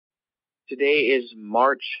Today is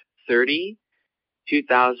March 30,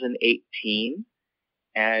 2018,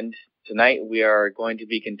 and tonight we are going to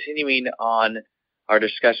be continuing on our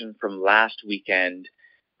discussion from last weekend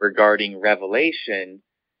regarding Revelation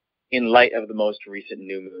in light of the most recent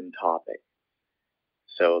new moon topic.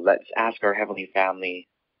 So let's ask our Heavenly Family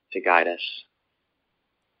to guide us.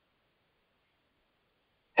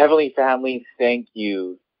 Heavenly Family, thank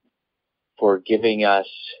you for giving us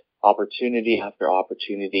opportunity after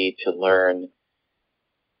opportunity to learn.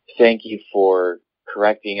 Thank you for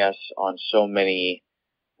correcting us on so many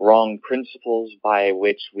wrong principles by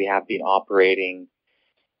which we have been operating.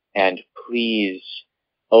 And please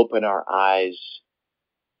open our eyes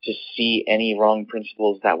to see any wrong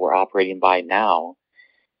principles that we're operating by now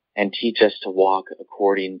and teach us to walk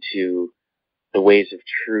according to the ways of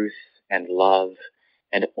truth and love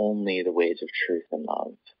and only the ways of truth and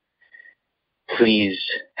love. Please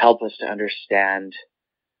help us to understand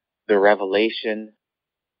the revelation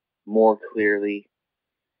more clearly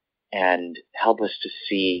and help us to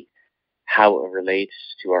see how it relates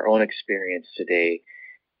to our own experience today.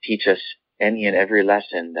 Teach us any and every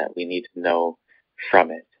lesson that we need to know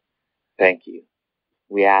from it. Thank you.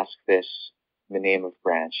 We ask this in the name of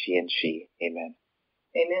Branch, he and she. Amen.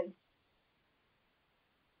 Amen.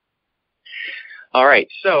 All right,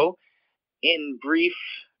 so in brief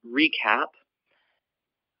recap,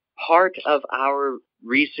 part of our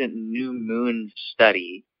recent new moon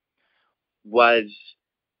study was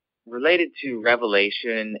related to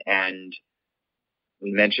Revelation, and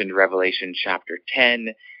we mentioned Revelation chapter 10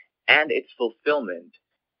 and its fulfillment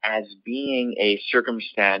as being a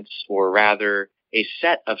circumstance, or rather a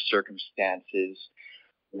set of circumstances,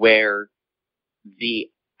 where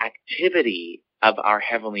the activity of our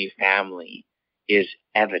Heavenly Family is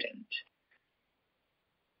evident.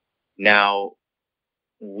 Now,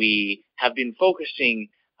 we have been focusing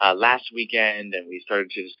last weekend, and we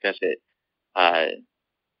started to discuss it.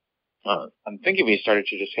 I'm thinking we started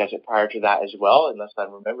to discuss it prior to that as well, unless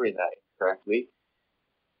I'm remembering that correctly.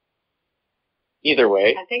 Either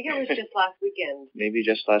way. I think it was just last weekend. Maybe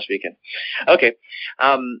just last weekend. Okay.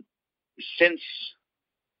 Since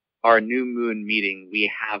our new moon meeting,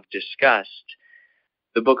 we have discussed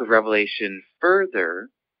the book of Revelation further,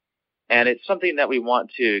 and it's something that we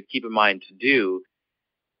want to keep in mind to do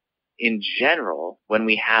in general when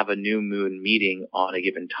we have a new moon meeting on a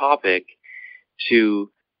given topic,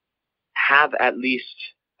 to have at least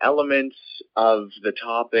elements of the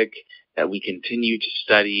topic that we continue to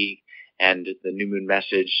study and the new moon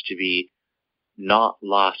message to be not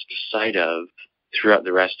lost sight of throughout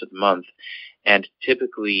the rest of the month. And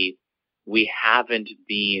typically, we haven't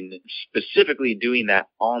been specifically doing that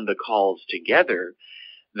on the calls together,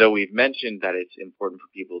 though we've mentioned that it's important for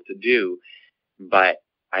people to do. But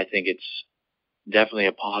I think it's definitely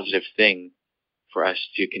a positive thing for us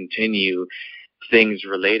to continue things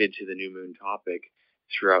related to the new moon topic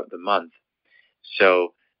throughout the month.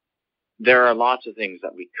 So there are lots of things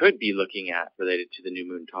that we could be looking at related to the new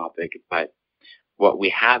moon topic, but what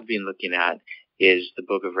we have been looking at is the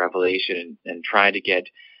book of Revelation and trying to get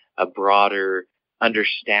a broader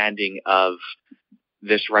understanding of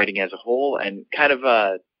this writing as a whole, and kind of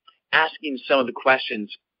asking some of the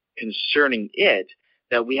questions concerning it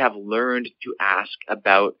that we have learned to ask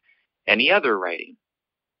about any other writing,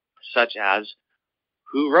 such as,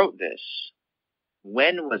 who wrote this?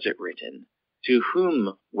 When was it written? To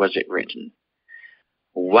whom was it written?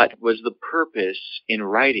 What was the purpose in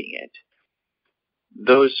writing it?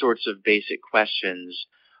 Those sorts of basic questions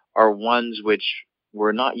are ones which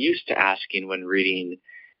we're not used to asking when reading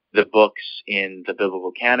the books in the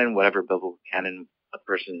biblical canon, whatever biblical canon a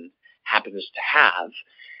person happens to have.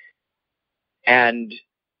 And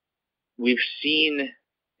we've seen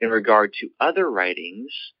in regard to other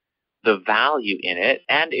writings the value in it,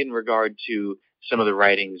 and in regard to some of the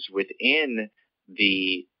writings within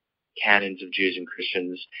the canons of Jews and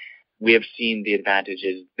Christians, we have seen the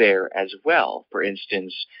advantages there as well. For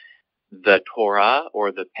instance, the Torah,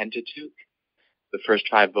 or the Pentateuch, the first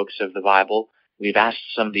 5 books of the Bible, we've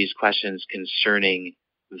asked some of these questions concerning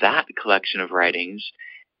that collection of writings,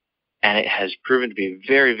 and it has proven to be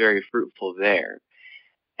very, very fruitful there.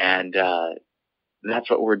 And that's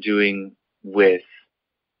what we're doing with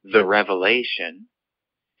the Revelation.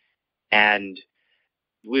 And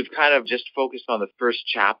we've kind of just focused on the first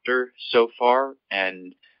chapter so far,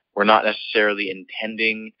 and we're not necessarily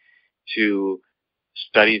intending to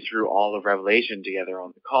study through all of Revelation together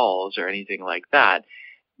on the calls or anything like that,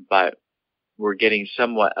 but we're getting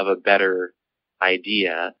somewhat of a better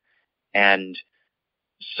idea. And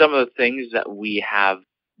some of the things that we have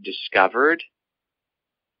discovered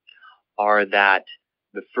are that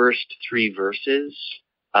the first 3 verses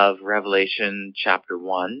of Revelation chapter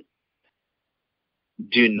 1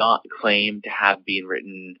 do not claim to have been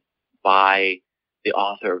written by the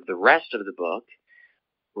author of the rest of the book.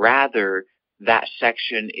 Rather, that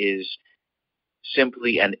section is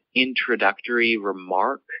simply an introductory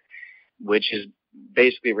remark, which is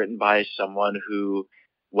basically written by someone who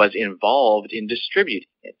was involved in distributing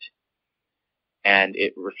it. And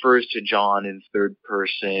it refers to John in third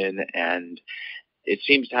person, and it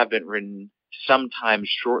seems to have been written sometime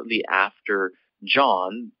shortly after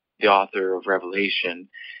John, the author of Revelation,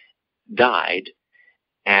 died,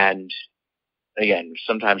 and again,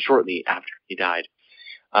 sometime shortly after he died.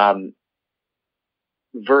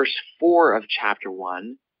 Verse 4 of chapter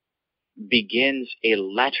 1 begins a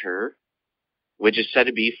letter which is said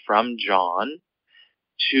to be from John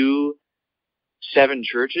to 7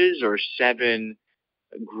 churches or 7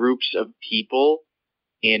 groups of people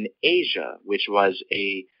in Asia, which was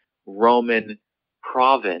a Roman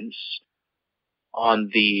province on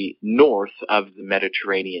the north of the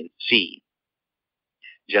Mediterranean Sea,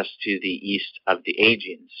 just to the east of the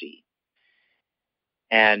Aegean Sea.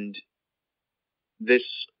 And this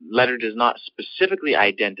letter does not specifically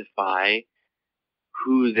identify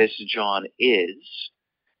who this John is,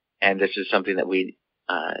 and this is something that we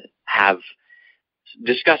have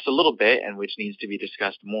discussed a little bit and which needs to be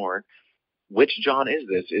discussed more. Which John is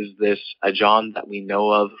this? Is this a John that we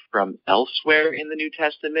know of from elsewhere in the New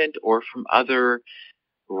Testament or from other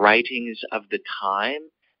writings of the time?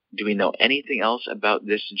 Do we know anything else about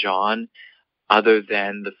this John other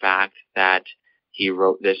than the fact that he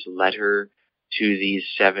wrote this letter to these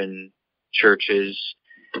 7 churches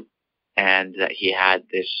and that he had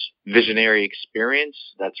this visionary experience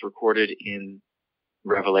that's recorded in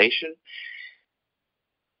Revelation?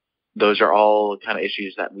 Those are all kind of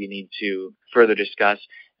issues that we need to further discuss.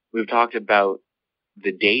 We've talked about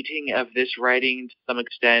the dating of this writing to some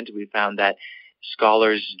extent. We found that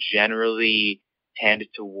scholars generally tend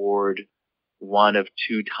toward one of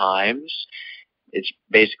 2 times. It's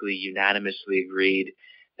basically unanimously agreed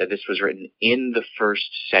that this was written in the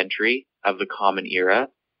 1st century of the Common Era.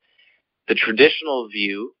 The traditional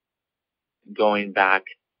view, going back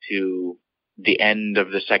to the end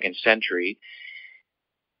of the 2nd century,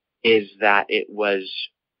 is that it was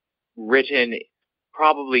written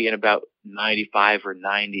probably in about 95 or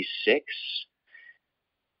 96.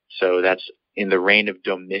 So that's in the reign of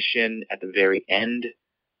Domitian at the very end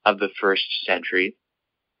of the 1st century.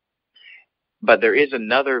 But there is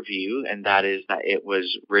another view, and that is that it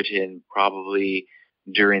was written probably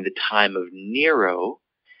during the time of Nero,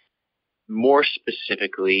 more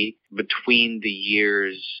specifically between the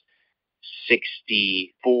years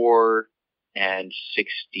 64 and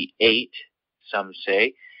 68, some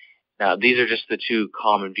say. Now, these are just the 2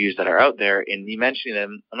 common views that are out there, and me mentioning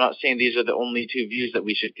them, I'm not saying these are the only 2 views that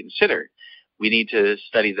we should consider. We need to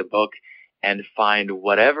study the book and find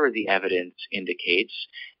whatever the evidence indicates.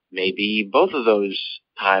 Maybe both of those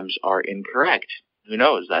times are incorrect. Who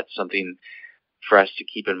knows? That's something for us to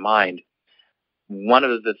keep in mind. One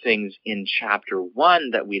of the things in chapter 1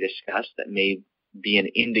 that we discussed that may be an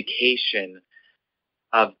indication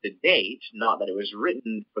of the date, not that it was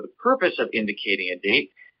written for the purpose of indicating a date,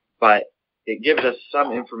 but it gives us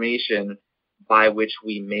some information by which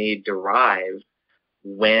we may derive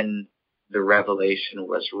when the revelation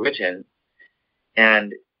was written.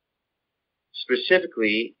 And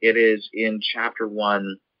specifically, it is in chapter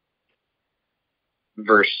 1,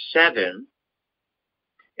 verse 7.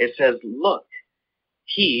 It says, "Look,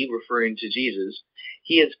 he," referring to Jesus,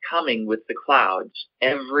 "he is coming with the clouds.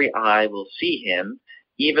 Every eye will see him,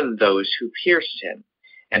 even those who pierced him.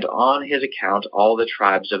 And on his account, all the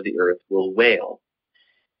tribes of the earth will wail."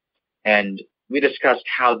 And we discussed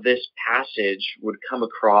how this passage would come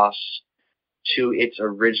across to its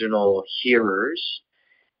original hearers,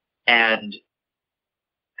 and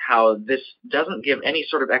how this doesn't give any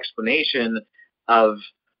sort of explanation of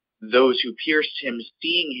those who pierced him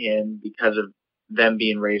seeing him because of them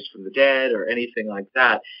being raised from the dead or anything like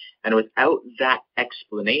that. And without that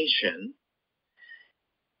explanation,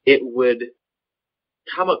 it would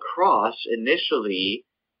come across initially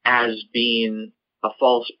as being a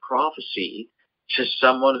false prophecy to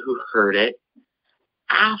someone who heard it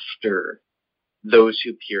after those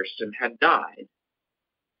who pierced him had died.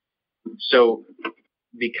 So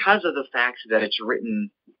because of the fact that it's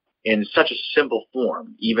written in such a simple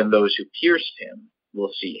form, even those who pierced him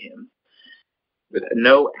will see him, with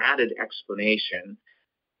no added explanation,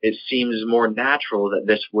 it seems more natural that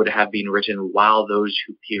this would have been written while those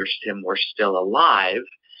who pierced him were still alive.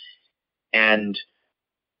 And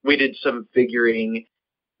we did some figuring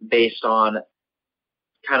based on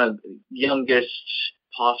kind of youngest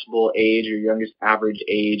possible age or youngest average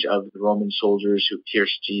age of the Roman soldiers who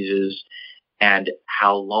pierced Jesus, and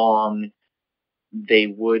how long they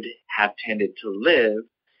would have tended to live.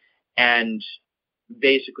 And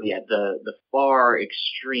basically at the far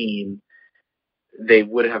extreme, they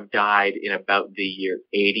would have died in about the year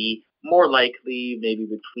 80, more likely maybe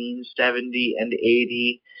between 70 and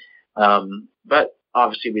 80. But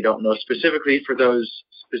obviously we don't know specifically for those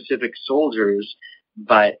specific soldiers,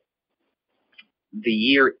 but the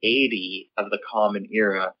year 80 of the Common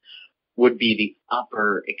Era would be the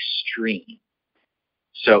upper extreme.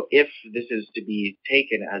 So if this is to be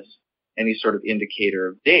taken as any sort of indicator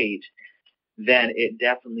of date, then it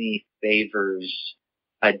definitely favors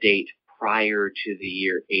a date prior to the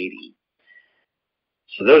year 80.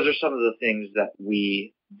 So those are some of the things that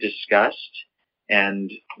we discussed,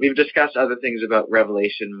 and we've discussed other things about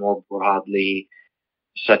Revelation more broadly,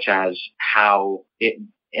 such as how it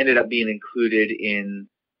ended up being included in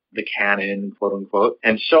the canon, quote unquote,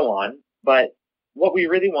 and so on. But what we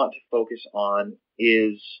really want to focus on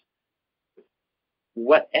is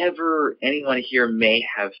whatever anyone here may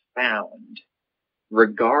have found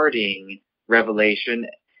regarding Revelation.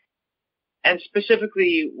 And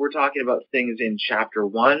specifically, we're talking about things in chapter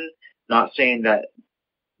 1, not saying that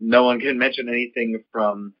no one can mention anything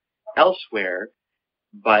from elsewhere,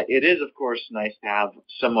 but it is, of course, nice to have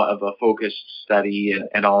somewhat of a focused study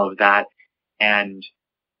and all of that. And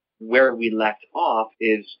where we left off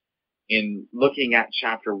is in looking at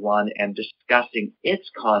chapter 1 and discussing its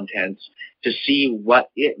contents to see what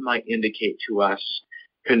it might indicate to us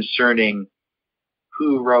concerning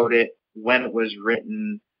who wrote it, when it was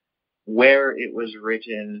written, where it was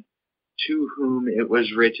written, to whom it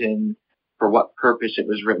was written, for what purpose it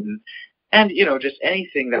was written, and, just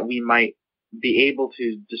anything that we might be able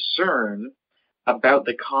to discern about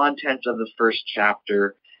the contents of the first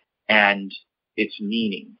chapter and its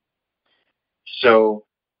meaning. So,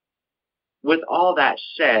 with all that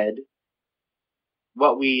said,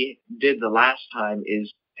 what we did the last time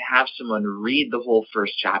is to have someone read the whole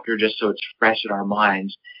first chapter just so it's fresh in our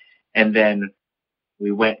minds, and then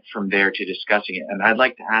we went from there to discussing it. And I'd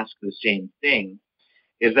like to ask the same thing.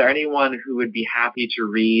 Is there anyone who would be happy to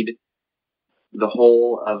read the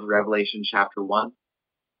whole of Revelation chapter 1?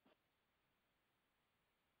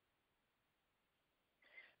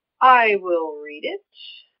 I will read it.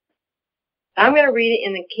 I'm going to read it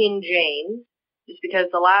in the King James, just because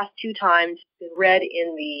the last two times it's been read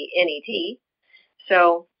in the NET.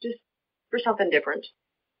 So, just for something different.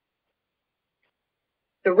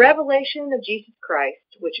 The revelation of Jesus Christ,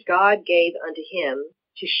 which God gave unto him,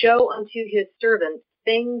 to show unto his servants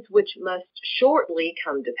things which must shortly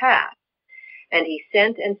come to pass. And he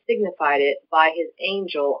sent and signified it by his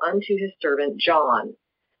angel unto his servant John,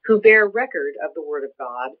 who bare record of the word of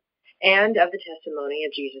God, and of the testimony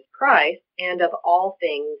of Jesus Christ, and of all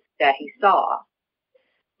things that he saw.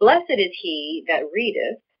 Blessed is he that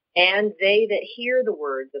readeth, and they that hear the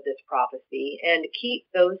words of this prophecy, and keep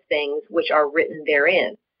those things which are written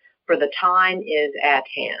therein, for the time is at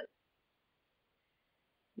hand.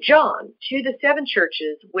 John, to the 7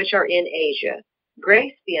 churches which are in Asia,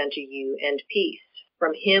 grace be unto you, and peace,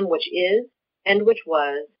 from him which is, and which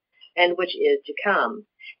was, and which is to come,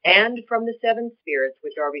 and from the 7 spirits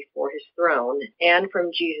which are before his throne, and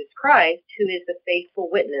from Jesus Christ, who is the faithful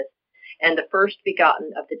witness, and the first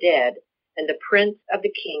begotten of the dead, and the prince of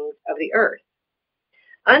the kings of the earth.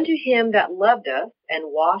 Unto him that loved us, and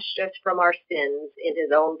washed us from our sins in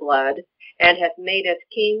his own blood, and hath made us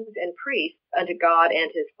kings and priests unto God and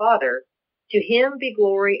his Father, to him be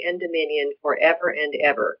glory and dominion for ever and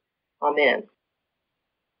ever. Amen.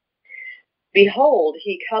 Behold,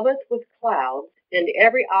 he cometh with clouds, and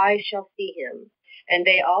every eye shall see him, and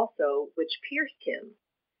they also which pierced him,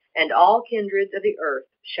 and all kindreds of the earth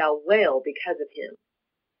shall wail because of him.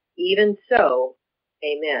 Even so,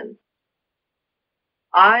 Amen.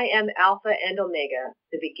 I am Alpha and Omega,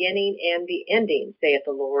 the beginning and the ending, saith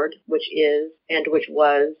the Lord, which is, and which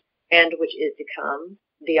was, and which is to come,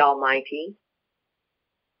 the Almighty.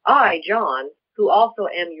 I, John, who also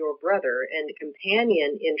am your brother and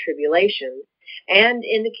companion in tribulation, and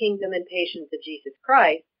in the kingdom and patience of Jesus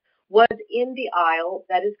Christ, was in the isle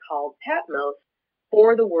that is called Patmos,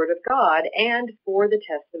 for the word of God, and for the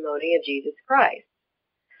testimony of Jesus Christ.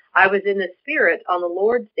 I was in the Spirit on the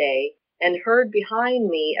Lord's day, and heard behind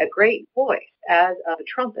me a great voice, as of a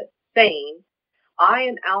trumpet, saying, I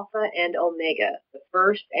am Alpha and Omega, the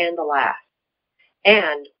first and the last.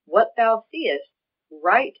 And what thou seest,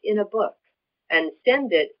 write in a book, and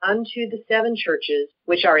send it unto the 7 churches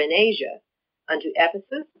which are in Asia, unto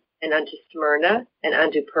Ephesus, and unto Smyrna, and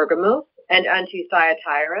unto Pergamos, and unto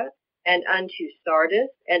Thyatira, and unto Sardis,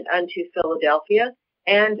 and unto Philadelphia,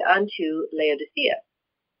 and unto Laodicea.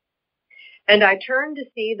 And I turned to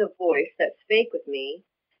see the voice that spake with me,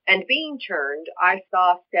 and being turned, I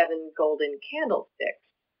saw 7 golden candlesticks,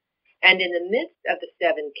 and in the midst of the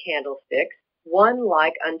 7 candlesticks, one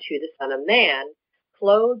like unto the Son of Man,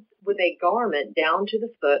 clothed with a garment down to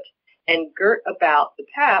the foot, and girt about the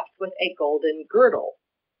paps with a golden girdle.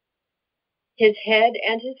 His head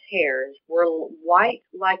and his hairs were white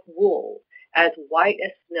like wool, as white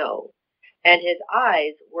as snow, and his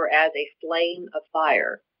eyes were as a flame of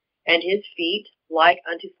fire, and his feet like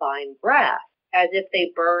unto fine brass, as if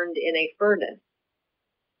they burned in a furnace,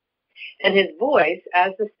 and his voice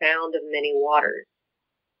as the sound of many waters.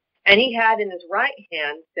 And he had in his right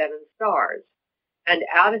hand 7 stars, and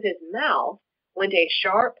out of his mouth went a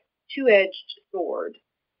sharp 2-edged sword,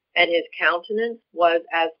 and his countenance was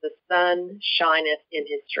as the sun shineth in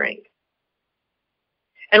his strength.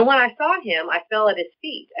 And when I saw him, I fell at his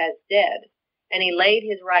feet as dead, and he laid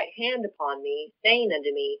his right hand upon me, saying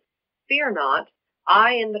unto me, Fear not,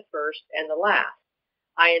 I am the first and the last.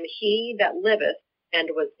 I am he that liveth and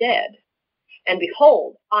was dead. And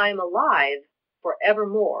behold, I am alive for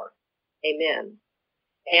evermore. Amen.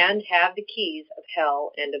 And have the keys of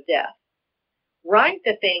hell and of death. Write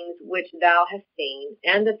the things which thou hast seen,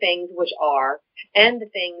 and the things which are, and the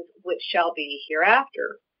things which shall be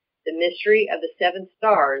hereafter, the mystery of the 7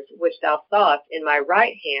 stars which thou sawest in my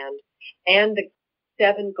right hand, and the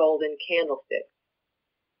 7 golden candlesticks.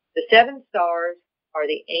 The 7 stars are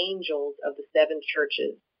the angels of the 7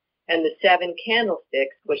 churches, and the 7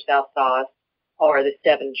 candlesticks which thou sawest are the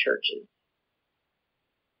 7 churches.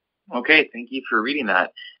 Okay, thank you for reading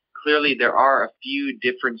that. Clearly, there are a few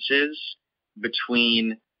differences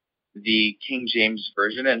between the King James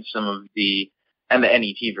Version and the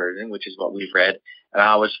NET version, which is what we've read. And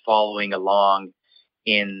I was following along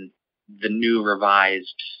in the New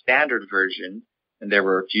Revised Standard Version, and there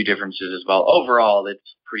were a few differences as well. Overall,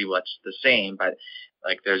 it's pretty much the same, but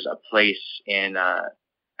like there's a place in, I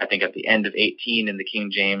think at the end of 18 in the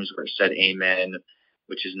King James where it said Amen,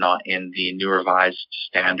 which is not in the New Revised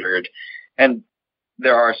Standard. And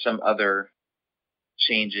there are some other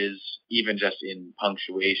changes, even just in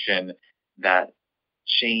punctuation, that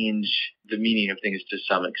change the meaning of things to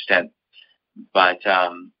some extent. But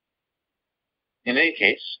in any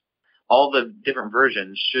case, all the different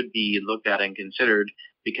versions should be looked at and considered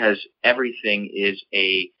because everything is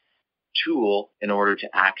a tool in order to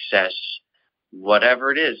access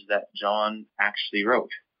whatever it is that John actually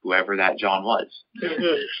wrote, whoever that John was.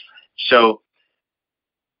 So,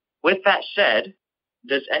 with that said,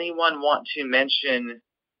 does anyone want to mention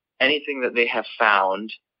anything that they have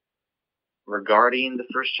found regarding the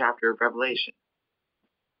first chapter of Revelation?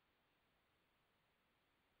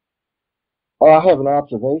 I have an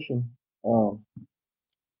observation. I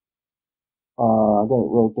got it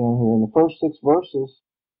wrote down here. In the first 6 verses,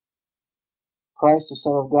 Christ, the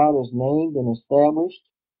Son of God, is named and established.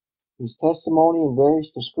 His testimony and various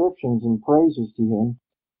descriptions and praises to him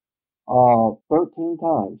 13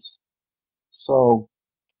 times. So,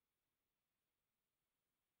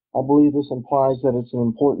 I believe this implies that it's an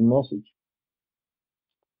important message.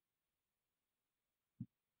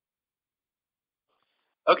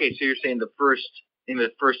 Okay, so you're saying in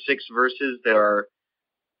the first 6 verses there are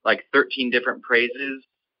like 13 different praises?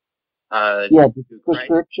 Yeah,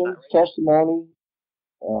 description, testimony,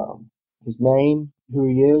 his name, who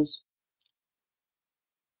he is.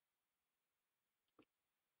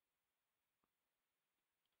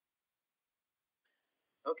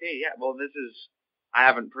 Okay, yeah, well I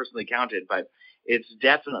haven't personally counted, but it's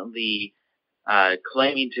definitely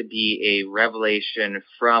claiming to be a revelation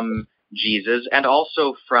from Jesus and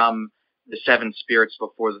also from the 7 spirits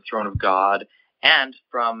before the throne of God and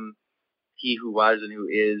from he who was and who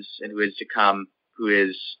is to come, who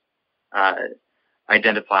is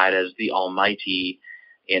identified as the Almighty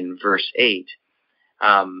in verse 8.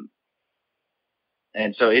 And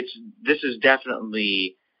so this is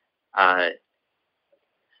definitely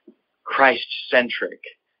Christ-centric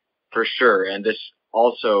for sure, and this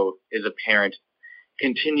also is apparent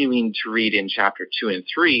continuing to read in chapter 2 and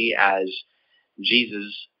 3 as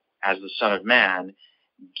Jesus, as the Son of Man,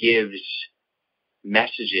 gives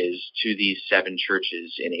messages to these 7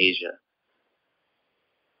 churches in Asia.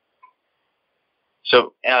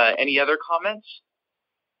 So, any other comments?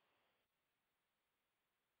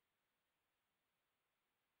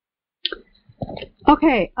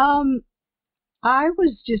 Okay, I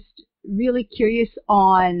was just really curious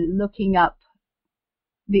on looking up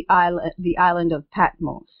the island of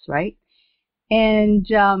Patmos, right? And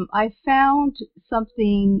I found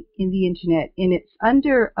something in the internet, and it's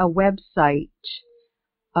under a website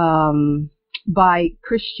by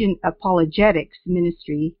Christian Apologetics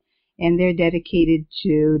Ministry, and they're dedicated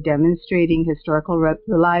to demonstrating historical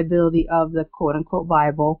reliability of the quote-unquote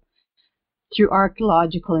Bible through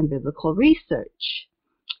archaeological and biblical research.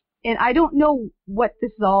 And I don't know what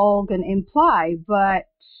this is all going to imply, but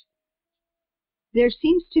there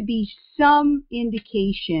seems to be some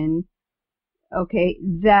indication,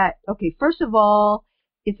 first of all,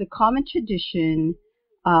 it's a common tradition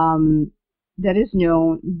that is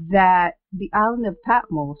known that the island of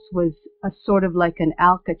Patmos was a sort of like an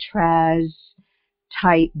Alcatraz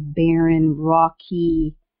type barren,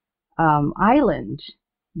 rocky island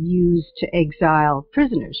used to exile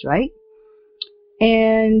prisoners, right?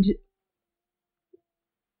 And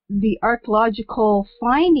the archaeological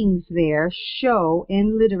findings there show,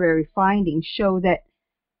 and literary findings show, that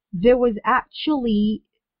there was actually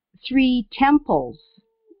 3 temples,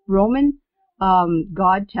 Roman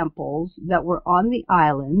god temples, that were on the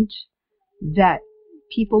island that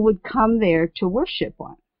people would come there to worship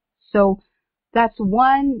on. So that's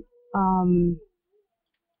one,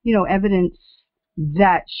 evidence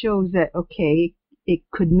that shows that, it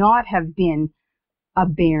could not have been a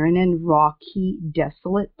barren and rocky,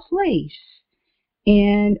 desolate place.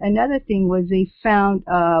 And another thing was they found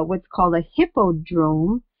what's called a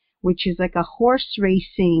hippodrome, which is like a horse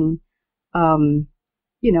racing, one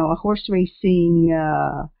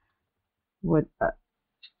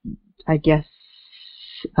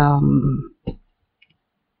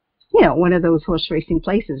of those horse racing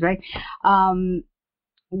places, right?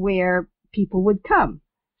 Where people would come.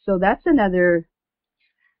 So that's another,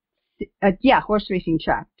 horse racing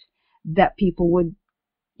track that people would,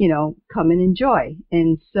 come and enjoy.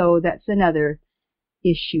 And so that's another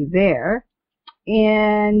issue there.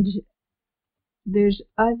 And there's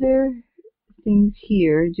other things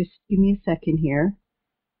here. Just give me a second here.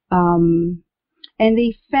 And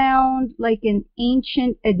they found like an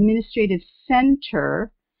ancient administrative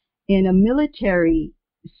center in a military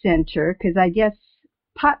center, because I guess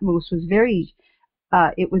Patmos was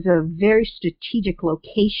it was a very strategic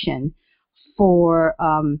location for,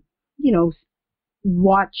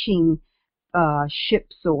 watching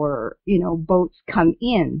ships or, boats come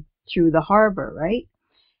in through the harbor, right?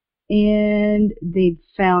 And they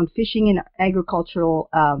found fishing and agricultural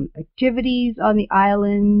activities on the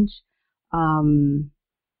island,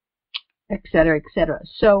 et cetera, et cetera.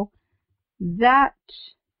 So that,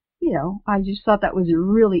 I just thought that was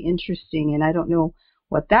really interesting, and I don't know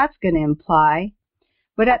what that's going to imply.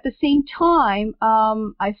 But at the same time,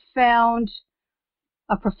 I found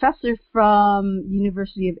a professor from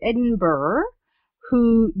University of Edinburgh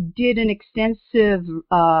who did an extensive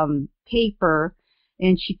paper,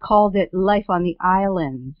 and she called it Life on the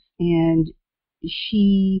Islands. And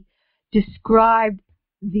she described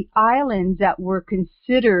the islands that were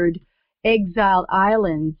considered exiled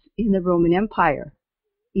islands in the Roman Empire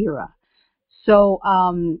era. So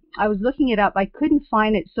I was looking it up. I couldn't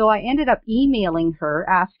find it, so I ended up emailing her,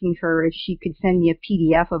 asking her if she could send me a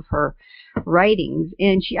PDF of her writings,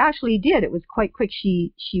 and she actually did. It was quite quick.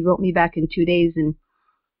 She wrote me back in 2 days,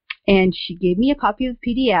 and she gave me a copy of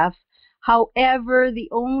the PDF. However, the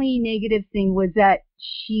only negative thing was that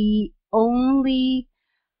she only,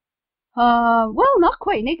 not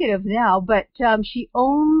quite negative now, but she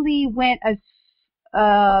only went as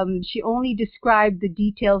she only described the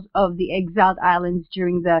details of the exiled islands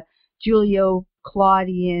during the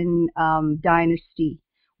Julio-Claudian dynasty,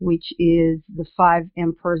 which is the 5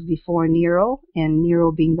 emperors before Nero, and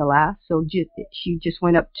Nero being the last. So she just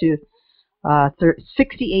went up to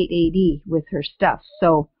 68 AD with her stuff.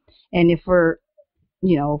 So, and if we're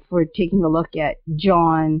taking a look at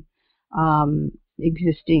John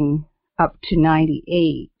existing up to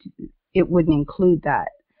 98, it wouldn't include that.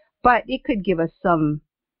 But it could give us some,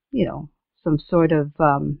 some sort of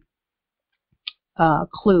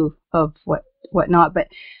clue of whatnot. But,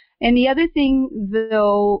 and the other thing,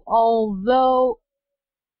 though, although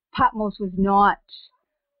Patmos was not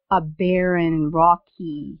a barren,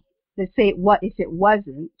 rocky, let's say what if it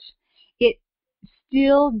wasn't, it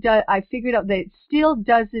still does. I figured out that it still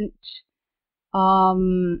doesn't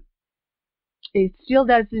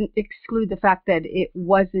exclude the fact that it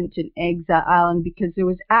wasn't an exile island, because there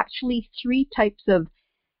was actually 3 types of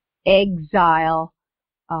exile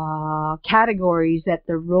categories that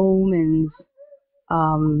the Romans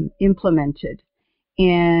implemented,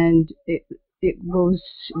 and it goes.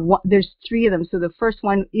 There's 3 of them. So the first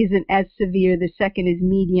one isn't as severe, the second is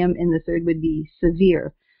medium, and the third would be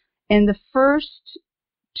severe. And the first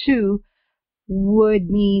 2 would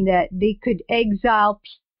mean that they could exile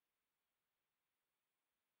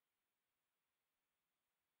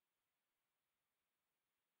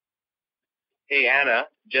Hey, Anna,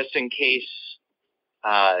 just in case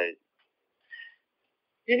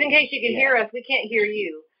you can hear us, we can't hear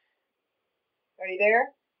you. Are you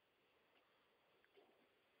there?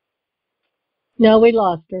 No, we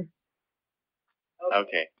lost her.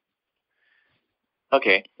 Okay.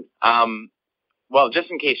 Well, just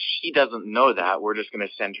in case she doesn't know that, we're just going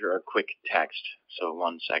to send her a quick text. So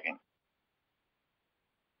 1 second.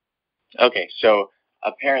 Okay, so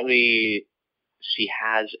apparently she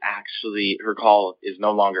has actually, her call is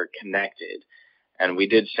no longer connected. And we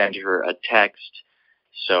did send her a text,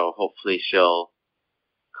 so hopefully she'll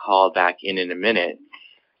call back in a minute.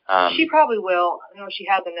 She probably will. I know she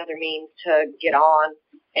has another means to get on.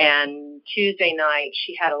 And Tuesday night,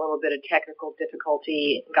 she had a little bit of technical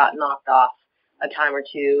difficulty, got knocked off a time or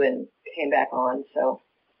two, and came back on. So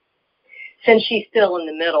since she's still in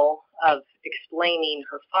the middle of explaining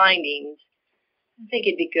her findings, I think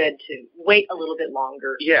it'd be good to wait a little bit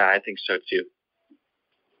longer. Yeah, I think so too.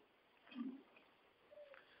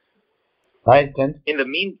 Hi, Trent. In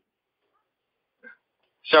the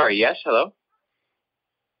Sorry, yes, hello?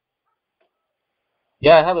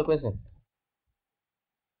 Yeah, I have a question.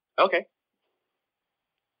 Okay.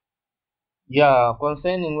 Yeah,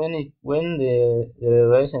 concerning when the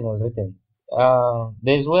revelation was written,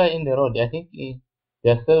 there's where in the road. I think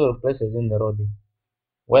there are several places in the road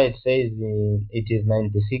where it says it is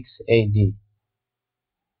 96 AD.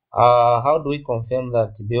 How do we confirm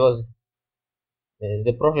that? Because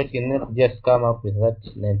the prophet cannot just come up with that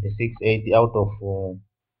 96 AD out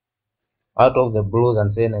of the blues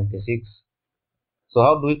and say 96. So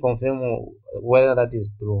how do we confirm whether that is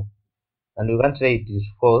true? And we can't say it is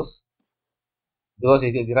false because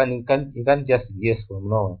you can't just guess from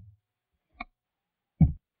nowhere.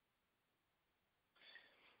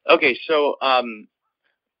 Okay, so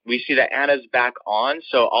we see that Anna's back on,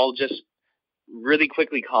 so I'll just really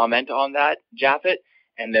quickly comment on that, Japhet,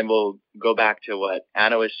 and then we'll go back to what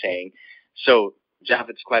Anna was saying. So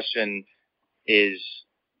Japhet's question is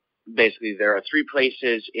basically there are 3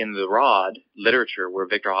 places in the Rod literature where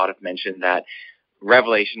Victor Houteff mentioned that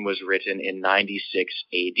Revelation was written in 96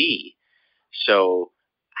 AD. So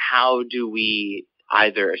how do we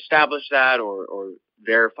either establish that or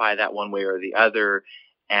verify that one way or the other?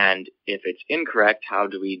 And if it's incorrect, how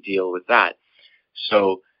do we deal with that?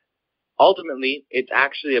 So ultimately, it's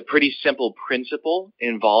actually a pretty simple principle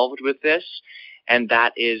involved with this, and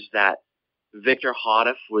that is that Victor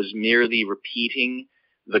Houteff was merely repeating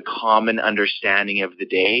the common understanding of the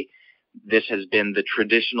day. This has been the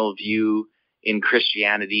traditional view in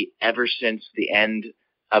Christianity ever since the end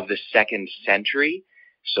of the 2nd century.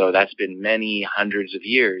 So that's been many hundreds of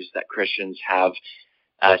years that Christians have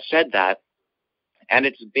said that. And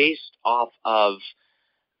it's based off of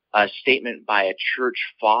a statement by a church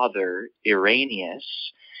father,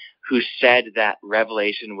 Irenaeus, who said that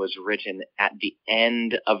Revelation was written at the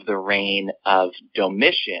end of the reign of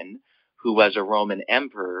Domitian, who was a Roman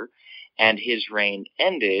emperor, and his reign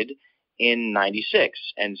ended in 96.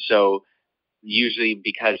 And so usually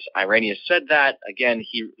because Irenaeus said that, again,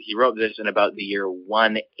 he wrote this in about the year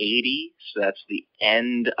 180, so that's the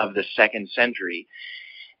end of the 2nd century.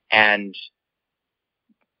 And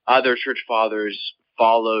other church fathers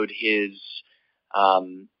followed his,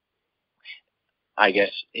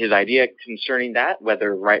 his idea concerning that,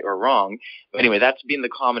 whether right or wrong. But anyway, that's been the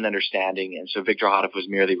common understanding, and so Victor Houteff was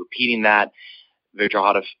merely repeating that. Victor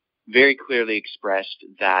Houteff very clearly expressed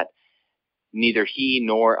that neither he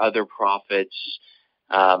nor other prophets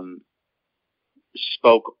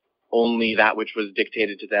spoke only that which was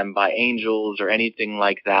dictated to them by angels or anything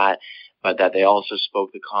like that, but that they also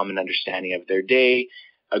spoke the common understanding of their day.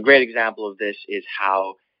 A great example of this is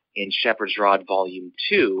how in Shepherd's Rod Volume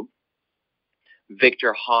 2,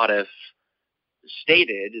 Victor Houteff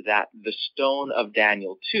stated that the stone of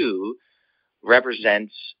Daniel 2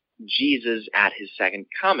 represents Jesus at his second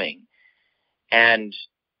coming. And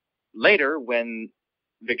later, when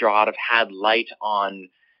Victor Houteff had light on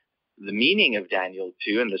the meaning of Daniel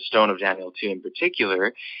 2 and the stone of Daniel 2 in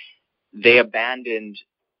particular, they abandoned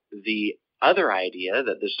the other idea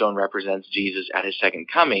that the stone represents Jesus at his second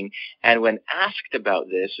coming. And when asked about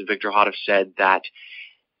this, Victor Houteff said that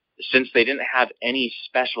since they didn't have any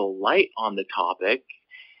special light on the topic,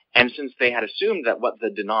 and since they had assumed that what the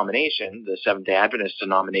denomination, the Seventh-day Adventist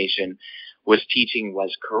denomination, was teaching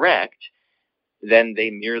was correct, then they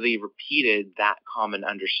merely repeated that common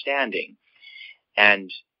understanding. And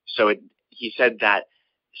so he said that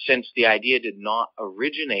since the idea did not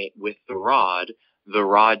originate with the Rod the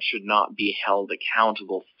rod should not be held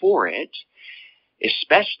accountable for it,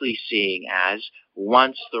 especially seeing as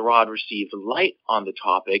once the rod received light on the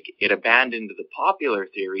topic, it abandoned the popular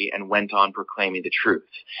theory and went on proclaiming the truth.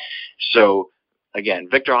 So, again,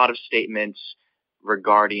 Victor Hoddef's statements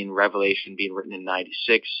regarding Revelation being written in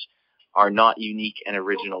 96 are not unique and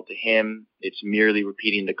original to him. It's merely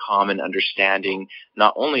repeating the common understanding,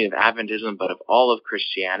 not only of Adventism, but of all of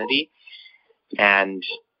Christianity. And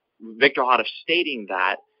Victor Hoddef stating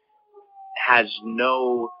that has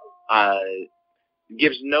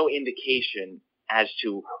gives no indication as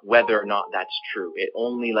to whether or not that's true. It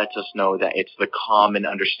only lets us know that it's the common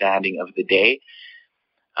understanding of the day.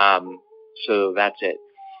 So that's it.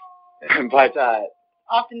 But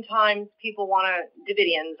oftentimes people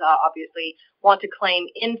Davidians obviously want to claim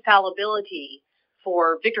infallibility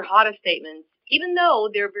for Victor Hoddef statements, even though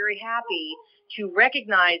they're very happy to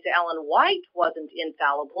recognize that Ellen White wasn't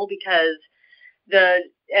infallible, because the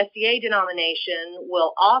SDA denomination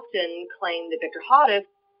will often claim that Victor Hoddef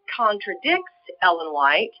contradicts Ellen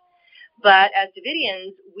White, but as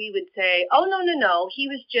Davidians, we would say, oh, no, he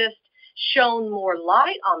was just shown more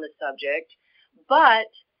light on the subject. But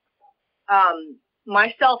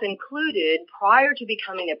myself included, prior to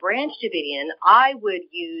becoming a branch Davidian, I would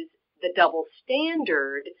use the double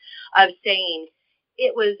standard of saying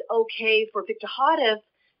it was okay for Victor Hoddef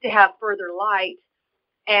to have further light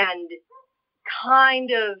and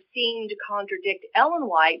kind of seemed to contradict Ellen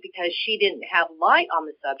White because she didn't have light on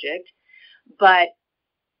the subject, but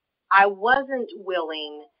I wasn't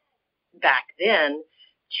willing back then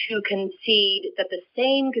to concede that the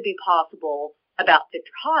same could be possible about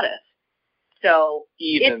Victor Hoddef. So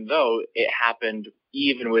even though it happened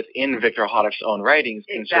even within Victor Hoddef's own writings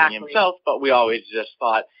concerning exactly. himself, but we always just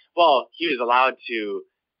thought, well, he was allowed to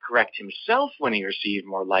correct himself when he received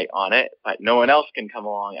more light on it, but no one else can come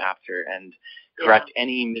along after and correct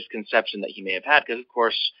any misconception that he may have had, because, of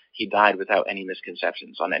course, he died without any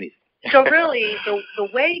misconceptions on anything. So really, the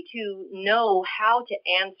way to know how to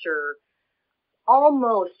answer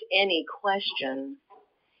almost any question,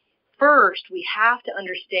 first we have to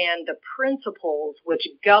understand the principles which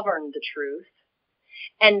govern the truth,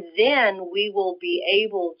 and then we will be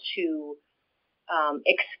able to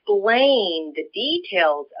explain the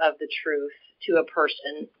details of the truth to a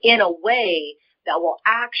person in a way that will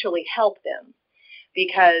actually help them.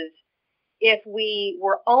 Because if we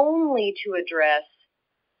were only to address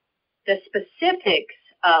the specifics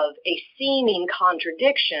of a seeming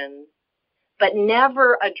contradiction, but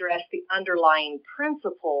never address the underlying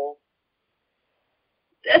principle,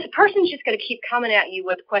 this person's just going to keep coming at you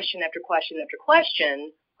with question after question after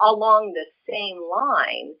question along the same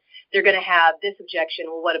line. They're going to have this objection,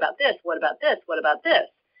 well, what about this? What about this? What about this?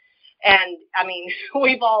 And, I mean,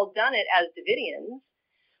 we've all done it as Davidians,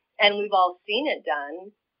 and we've all seen it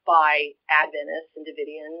done by Adventists and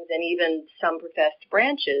Davidians and even some professed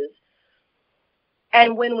branches.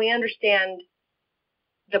 And when we understand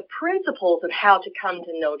the principles of how to come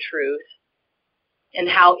to know truth and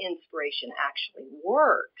how inspiration actually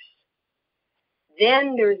works,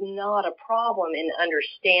 then there's not a problem in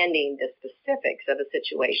understanding the specifics of a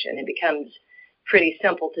situation. It becomes pretty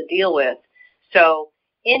simple to deal with. So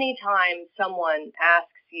anytime someone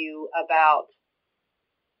asks you about,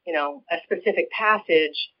 a specific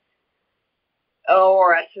passage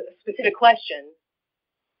or a specific question,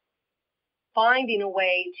 finding a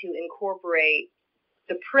way to incorporate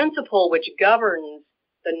the principle which governs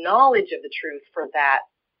the knowledge of the truth for that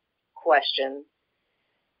question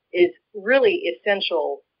is really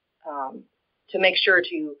essential to make sure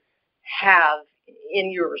to have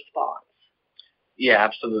in your response. Yeah,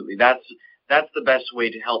 absolutely. That's the best way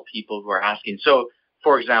to help people who are asking. So,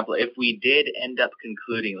 for example, if we did end up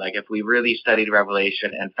concluding, like if we really studied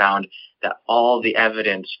Revelation and found that all the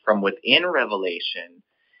evidence from within Revelation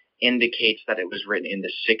indicates that it was written in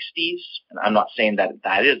the 60s, and I'm not saying that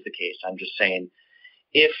that is the case, I'm just saying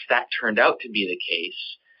if that turned out to be the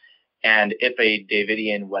case, and if a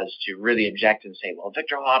Davidian was to really object and say, well,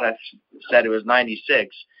 Victor Hoddef said it was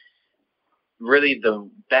 96, really the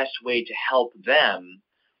best way to help them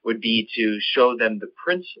would be to show them the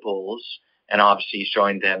principles, and obviously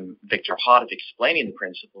showing them Victor Hoddef explaining the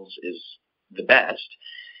principles is the best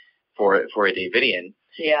for a Davidian.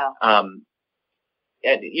 Yeah.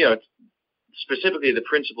 And, specifically the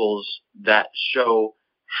principles that show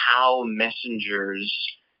how messengers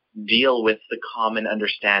deal with the common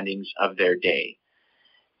understandings of their day.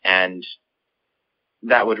 And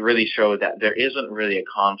that would really show that there isn't really a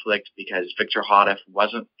conflict, because Victor Hoddef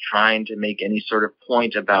wasn't trying to make any sort of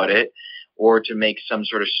point about it or to make some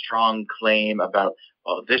sort of strong claim about,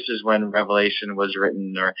 well, this is when Revelation was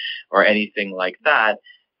written, or anything like that.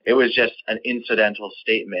 It was just an incidental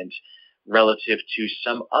statement relative to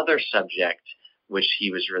some other subject which he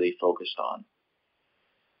was really focused on.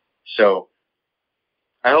 So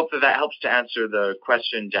I hope that helps to answer the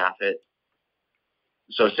question, Japhet.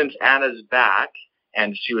 So since Anna's back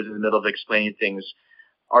and she was in the middle of explaining things,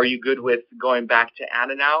 are you good with going back to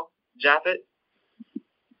Anna now, Japhet?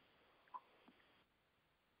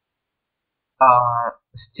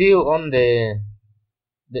 Still on the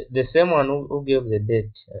same one who gave the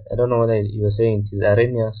date. I don't know whether you were saying it is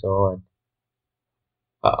Arrhenius or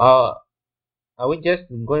what. Are we just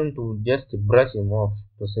going to just brush him off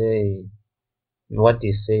to say what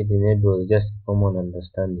he said maybe was just common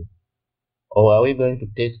understanding? Or are we going to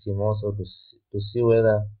test him also to see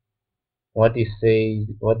whether what he said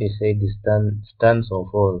stands or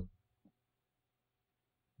falls?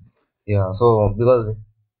 Yeah, so because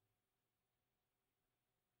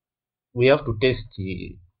we have to test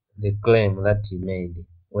the claim that he made,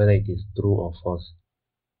 whether it is true or false.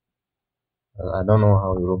 I don't know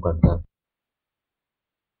how you look at that.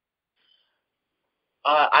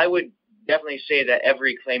 I would definitely say that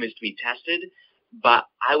every claim is to be tested, but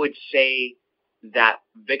I would say that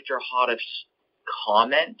Victor Hoddif's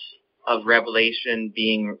comment of Revelation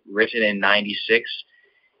being written in 96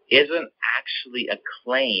 isn't actually a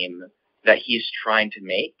claim that he's trying to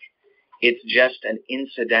make. It's just an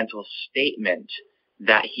incidental statement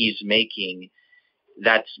that he's making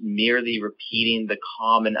that's merely repeating the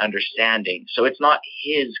common understanding. So it's not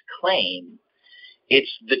his claim.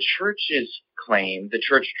 It's the church's claim, the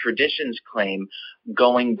church tradition's claim,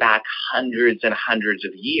 going back hundreds and hundreds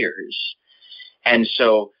of years. And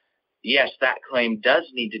so, yes, that claim does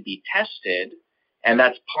need to be tested, and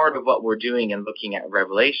that's part of what we're doing in looking at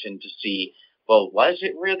Revelation to see, well, was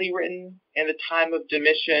it really written in the time of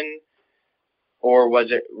Domitian, or was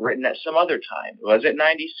it written at some other time? Was it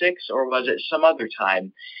 96, or was it some other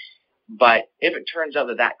time? But if it turns out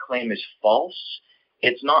that that claim is false,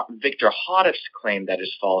 it's not Victor Hoddif's claim that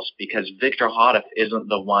is false, because Victor Hoddif isn't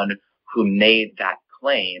the one who made that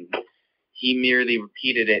claim. He merely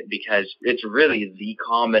repeated it because it's really the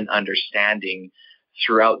common understanding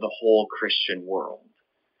throughout the whole Christian world.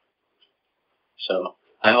 So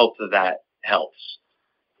I hope that helps.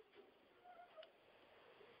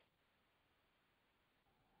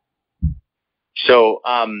 So,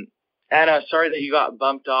 Anna, sorry that you got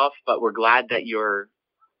bumped off, but we're glad that you're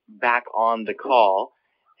back on the call,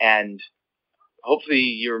 and hopefully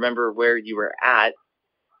you remember where you were at.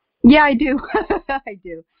 Yeah, I do. I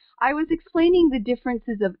do. I was explaining the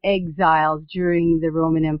differences of exiles during the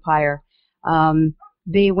Roman Empire.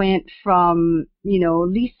 They went from,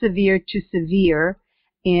 least severe to severe.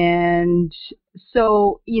 And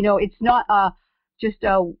so, it's not just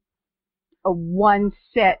a one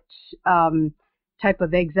set type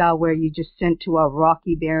of exile where you just sent to a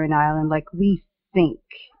rocky, barren island like we think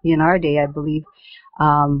in our day, I believe.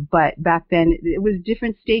 But back then, it was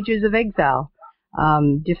different stages of exile,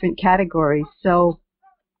 different categories. So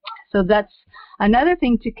that's another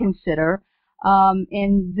thing to consider.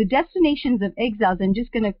 And the destinations of exiles, I'm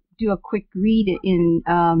just going to do a quick read in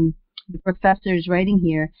the professor's writing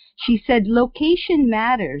here. She said, location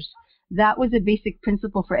matters. That was a basic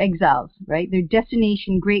principle for exiles, right? Their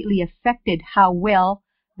destination greatly affected how well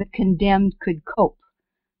the condemned could cope.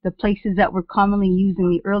 The places that were commonly used in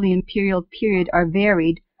the early imperial period are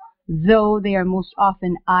varied, though they are most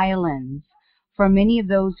often islands. For many of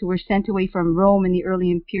those who were sent away from Rome in the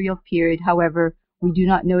early imperial period, however, we do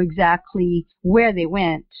not know exactly where they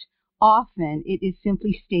went. Often it is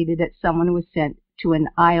simply stated that someone was sent to an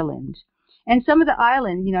island. And some of the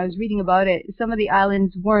islands, I was reading about it, some of the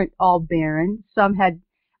islands weren't all barren. Some had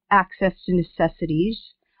access to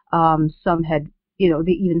necessities. Some had, they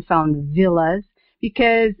even found villas.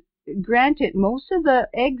 Because, granted, most of the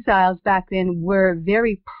exiles back then were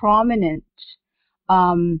very prominent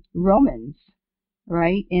Romans,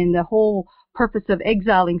 right? And the whole purpose of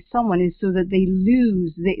exiling someone is so that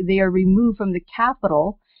they are removed from the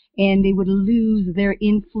capital, and they would lose their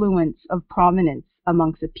influence of prominence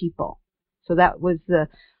amongst the people. So that was the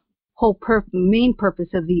whole main purpose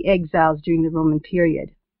of the exiles during the Roman period.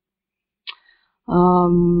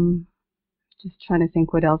 Just trying to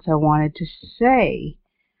think what else I wanted to say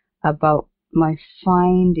about my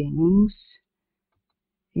findings.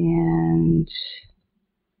 And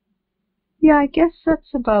yeah, I guess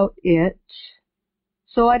that's about it.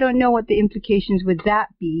 So I don't know what the implications would that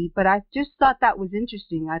be, but I just thought that was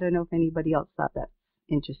interesting. I don't know if anybody else thought that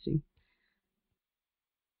interesting.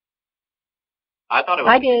 I thought it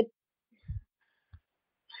was. I did.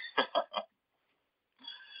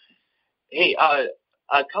 Hey,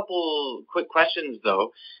 a couple quick questions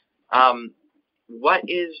though. What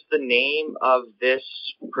is the name of this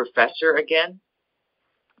professor again?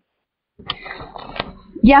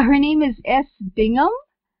 Yeah, her name is S. Bingham.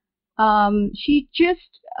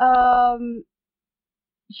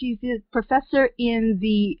 She's a professor in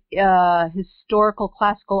the Historical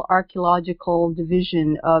Classical Archaeological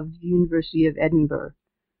Division of the University of Edinburgh.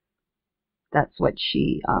 That's what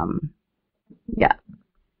she's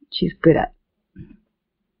good at.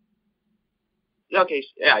 Okay,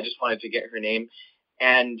 yeah, I just wanted to get her name.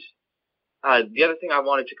 And the other thing I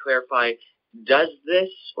wanted to clarify, does this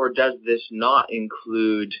or does this not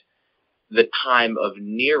include the time of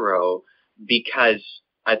Nero? Because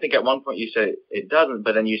I think at one point you said it doesn't,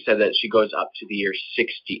 but then you said that she goes up to the year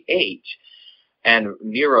 68, and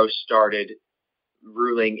Nero started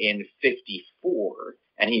ruling in 54,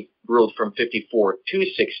 and he ruled from 54 to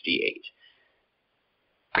 68.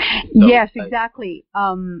 So, yes, exactly.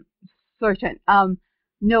 Sorry, Trent.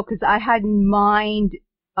 No, because I had in mind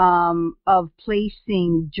of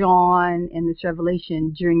placing John and this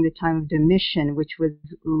revelation during the time of Domitian, which was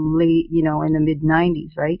late, in the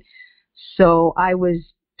mid-90s, right? So I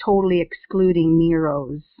was totally excluding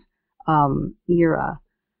Nero's era.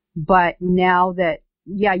 But now that,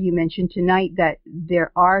 you mentioned tonight that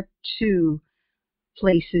there are two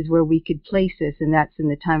places where we could place this, and that's in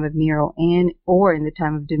the time of Nero or in the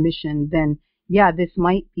time of Domitian, then this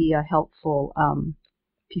might be a helpful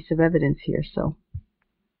piece of evidence here. So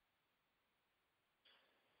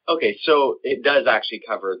okay, so it does actually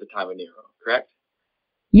cover the time of Nero, correct?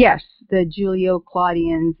 yes, the Julio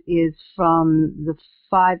Claudians is from the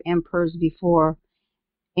 5 emperors before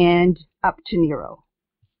and up to Nero.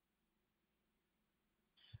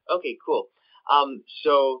 Okay, cool.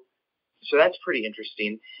 So that's pretty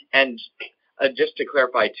interesting. And just to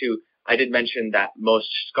clarify too, I did mention that most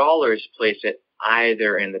scholars place it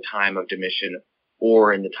either in the time of Domitian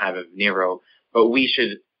or in the time of Nero, but we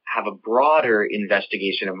should have a broader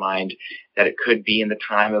investigation in mind that it could be in the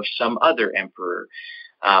time of some other emperor.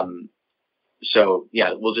 So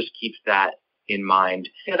yeah, we'll just keep that in mind.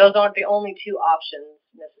 Yeah, those aren't the only two options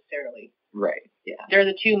necessarily. Right. Yeah. They're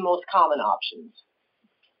the two most common options.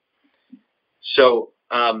 So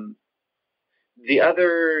the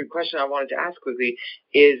other question I wanted to ask quickly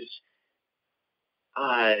is,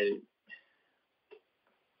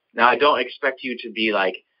 now I don't expect you to be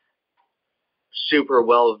like super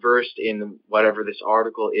well versed in whatever this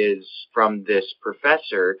article is from this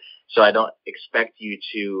professor, so I don't expect you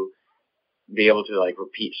to be able to like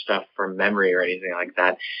repeat stuff from memory or anything like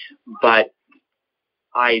that. But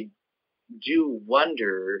I do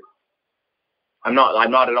wonder, I'm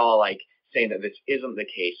not at all like saying that this isn't the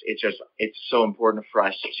case. It's so important for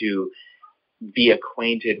us to be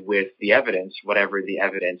acquainted with the evidence, whatever the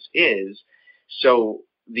evidence is. So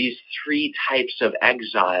these 3 types of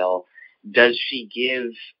exile, does she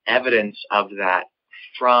give evidence of that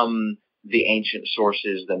from the ancient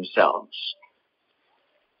sources themselves?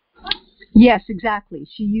 Yes, exactly.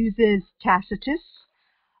 She uses Tacitus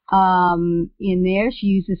in there. She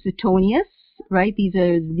uses Suetonius, right? These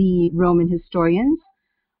are the Roman historians.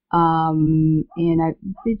 And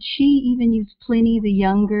did she even use Pliny the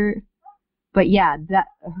Younger? But that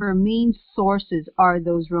her main sources are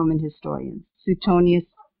those Roman historians, Suetonius,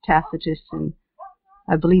 Tacitus, and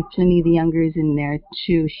I believe Pliny the Younger is in there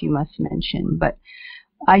too, she must mention. But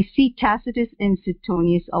I see Tacitus and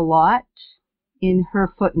Suetonius a lot in her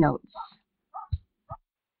footnotes.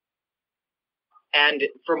 And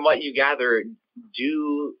from what you gather,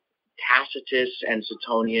 do Tacitus and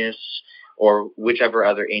Suetonius, or whichever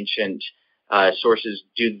other ancient sources,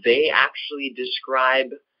 do they actually describe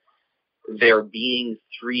there being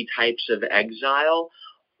 3 types of exile,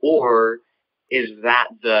 or is that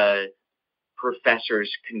the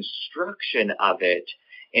professor's construction of it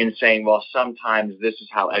in saying, well, sometimes this is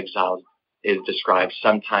how exile is described,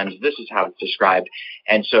 sometimes this is how it's described,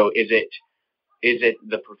 and so is it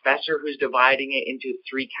the professor who's dividing it into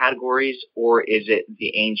 3 categories, or is it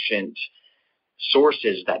the ancient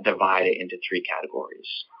sources that divide it into 3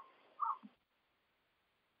 categories?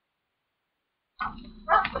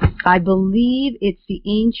 I believe it's the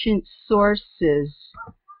ancient sources.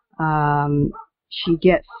 She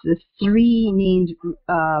gets the 3 named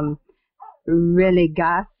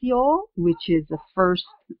relegatio, which is the first,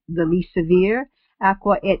 the least severe,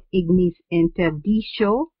 aqua et ignis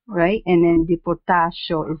interditio, right? And then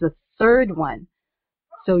deportatio is the 3rd one.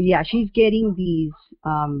 So she's getting these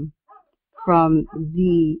from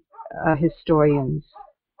the historians.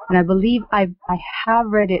 And I believe I have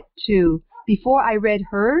read it too. Before I read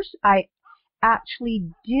hers, I actually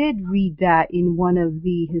did read that in one of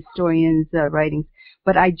the historians' writings,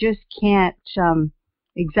 but I just can't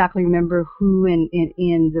exactly remember who and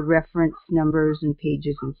in the reference numbers and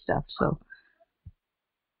pages and stuff. So.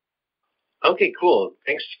 Okay, cool.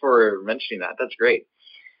 Thanks for mentioning that. That's great.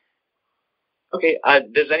 Okay,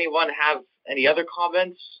 does anyone have any other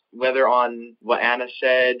comments, whether on what Anna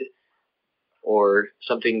said or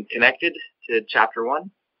something connected to chapter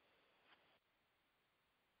 1?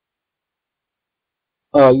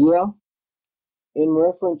 Yeah. In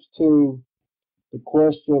reference to the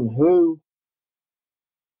question who,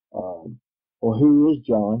 or who is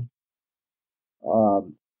John,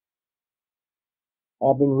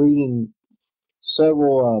 I've been reading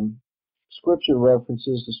several scripture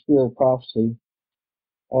references to spirit of prophecy,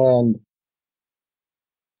 and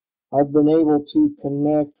I've been able to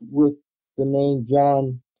connect with the name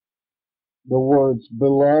John the words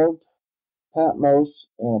beloved, Patmos,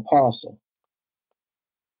 and apostle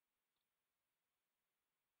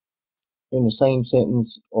in the same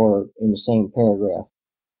sentence or in the same paragraph.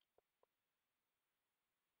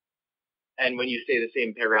 And when you say the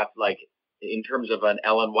same paragraph, like in terms of an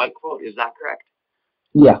Ellen White quote, is that correct?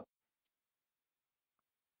 Yeah.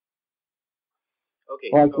 Okay.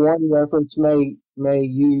 Like one reference may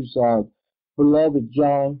use beloved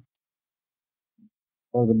John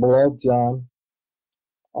or the beloved John.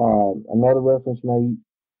 Another reference may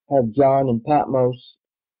have John in Patmos,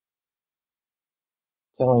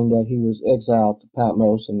 telling that he was exiled to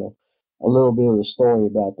Patmos, and a little bit of the story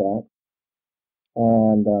about that.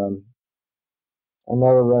 And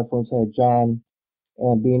another reference had John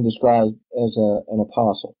being described as an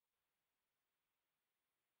apostle.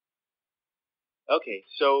 Okay,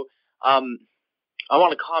 so I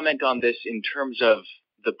want to comment on this in terms of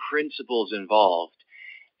the principles involved,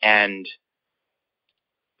 and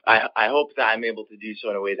I hope that I'm able to do so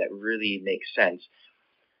in a way that really makes sense.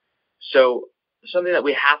 So something that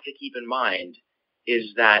we have to keep in mind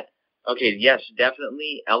is that, okay, yes,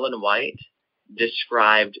 definitely Ellen White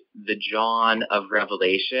described the John of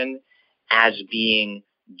Revelation as being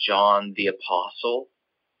John the Apostle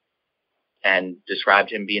and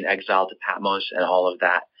described him being exiled to Patmos and all of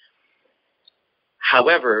that.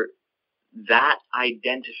 However, that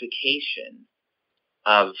identification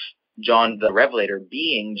of John the Revelator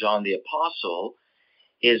being John the Apostle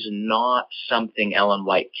is not something Ellen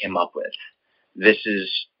White came up with. This is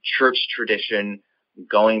church tradition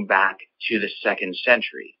going back to the 2nd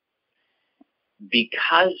century.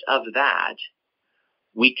 Because of that,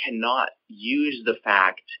 we cannot use the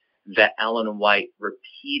fact that Ellen White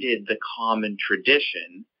repeated the common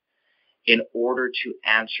tradition in order to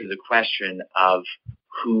answer the question of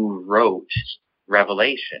who wrote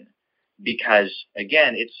Revelation. Because,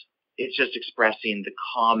 again, it's just expressing the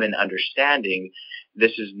common understanding.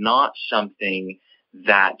 This is not something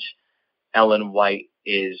that Ellen White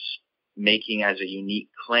is making as a unique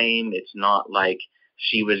claim. It's not like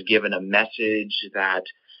she was given a message that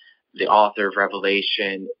the author of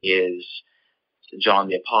Revelation is John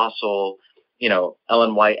the Apostle. You know,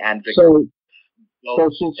 Ellen White and Victor. So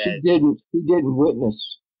since he didn't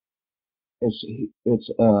witness, it's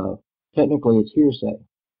technically it's hearsay.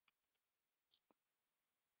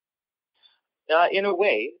 In a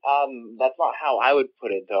way, that's not how I would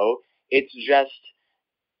put it, though. It's just,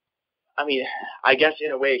 I mean, I guess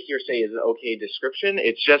in a way, hearsay is an okay description.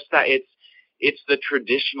 It's just that it's the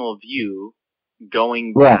traditional view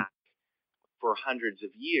going back for hundreds of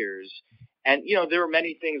years. And, you know, there were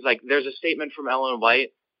many things, like there's a statement from Ellen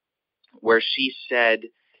White where she said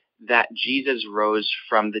that Jesus rose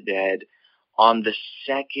from the dead on the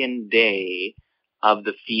 2nd day of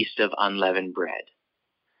the Feast of Unleavened Bread.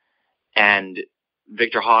 And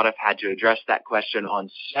Victor Hodoff had to address that question on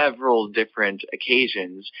several different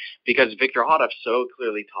occasions, because Victor Hodoff so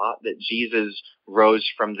clearly taught that Jesus rose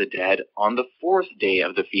from the dead on the 4th day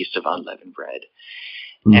of the Feast of Unleavened Bread.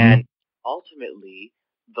 Mm-hmm. And ultimately,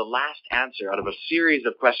 the last answer out of a series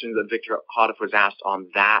of questions that Victor Hodoff was asked on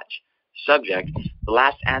that subject, the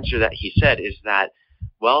last answer that he said is that,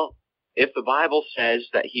 well, if the Bible says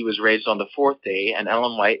that he was raised on the 4th day and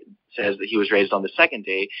Ellen White says that he was raised on the 2nd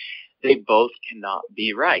day, they both cannot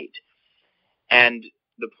be right. And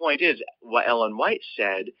the point is, what Ellen White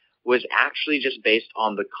said was actually just based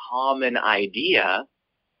on the common idea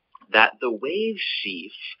that the wave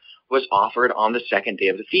sheaf was offered on the 2nd day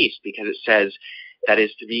of the feast, because it says that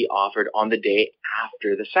is to be offered on the day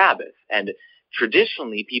after the Sabbath. And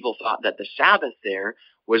traditionally, people thought that the Sabbath there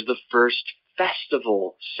was the first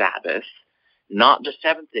festival Sabbath, not the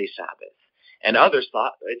 7th-day Sabbath. And others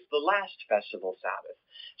thought it's the last festival Sabbath.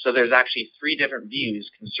 So there's actually 3 different views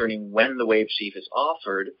concerning when the wave sheaf is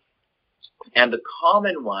offered. And the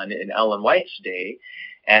common one in Ellen White's day,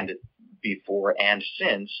 and before and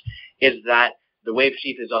since, is that the wave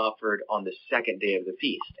sheaf is offered on the second day of the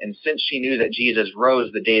feast. And since she knew that Jesus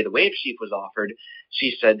rose the day the wave sheaf was offered,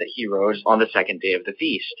 she said that he rose on the second day of the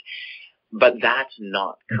feast. But that's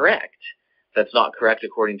not correct. That's not correct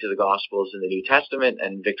according to the Gospels in the New Testament,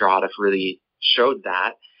 and Victor Houteff really showed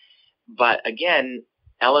that. But again,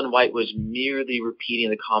 Ellen White was merely repeating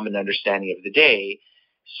the common understanding of the day,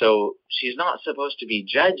 so she's not supposed to be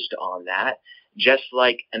judged on that, just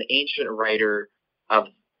like an ancient writer of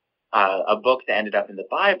a book that ended up in the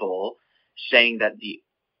Bible saying that the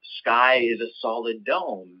sky is a solid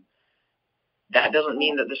dome. That doesn't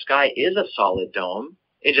mean that the sky is a solid dome.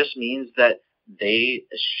 It just means that they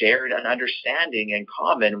shared an understanding in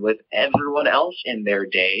common with everyone else in their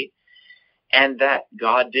day, and that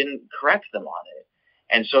God didn't correct them on it.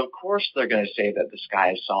 And so, of course, they're going to say that the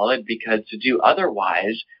sky is solid, because to do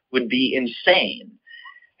otherwise would be insane.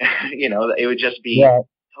 It would just be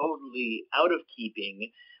totally out of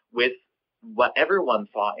keeping with what everyone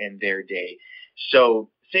thought in their day. So,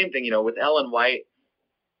 same thing, with Ellen White.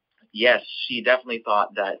 Yes, she definitely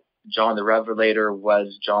thought that John the Revelator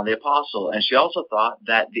was John the Apostle, and she also thought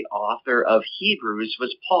that the author of Hebrews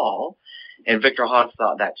was Paul, and Victor Houteff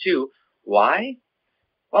thought that too. Why?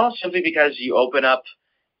 Well, simply because you open up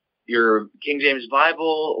your King James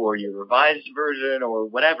Bible or your Revised Version or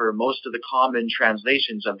whatever, most of the common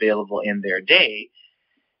translations available in their day,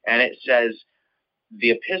 and it says,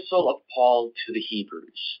 the Epistle of Paul to the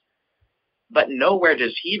Hebrews. But nowhere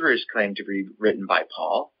does Hebrews claim to be written by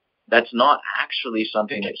Paul. That's not actually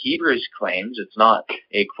something that Hebrews claims. It's not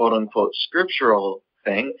a quote-unquote scriptural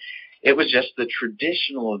thing. It was just the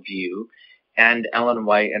traditional view, and Ellen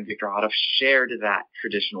White and Victor Houteff shared that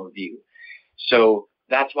traditional view. So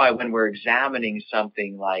that's why when we're examining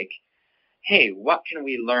something like, hey, what can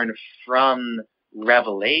we learn from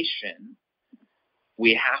Revelation,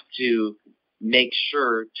 we have to make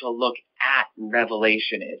sure to look at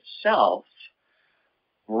Revelation itself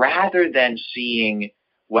rather than seeing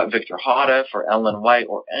what Victor Houteff or Ellen White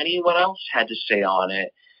or anyone else had to say on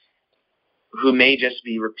it, who may just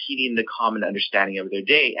be repeating the common understanding of their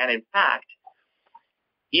day. And in fact,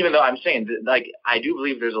 even though I'm saying that, I do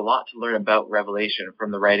believe there's a lot to learn about Revelation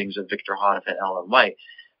from the writings of Victor Houteff and Ellen White,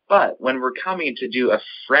 but when we're coming to do a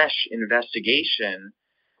fresh investigation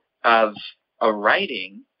of a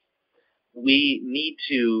writing, we need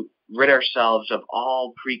to rid ourselves of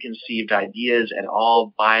all preconceived ideas and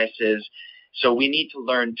all biases. So we need to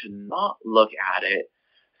learn to not look at it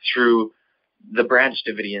through the Branch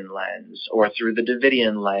Davidian lens, or through the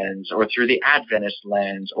Davidian lens, or through the Adventist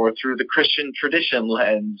lens, or through the Christian tradition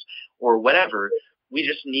lens, or whatever. We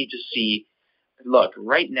just need to see, look,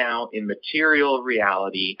 right now in material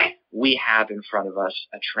reality, we have in front of us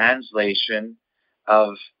a translation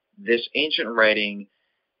of this ancient writing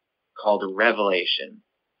called Revelation.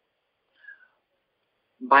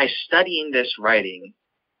 By studying this writing,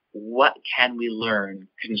 what can we learn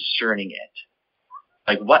concerning it?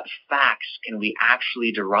 What facts can we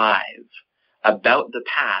actually derive about the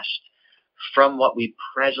past from what we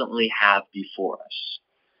presently have before us?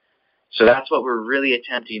 So that's what we're really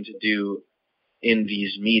attempting to do in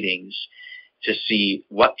these meetings, to see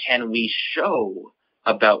what can we show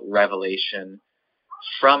about Revelation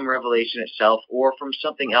from Revelation itself, or from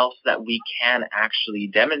something else that we can actually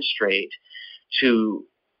demonstrate to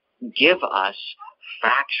give us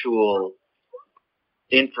factual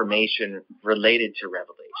information related to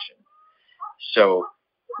Revelation. So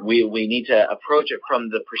we need to approach it from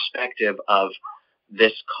the perspective of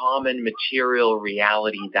this common material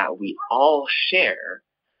reality that we all share,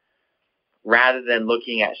 rather than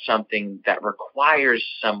looking at something that requires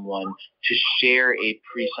someone to share a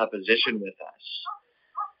presupposition with us.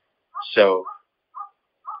 So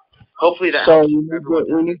hopefully that helps everyone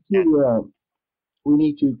to understand. We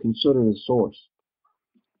need to consider the source.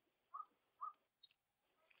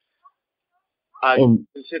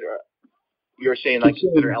 You're saying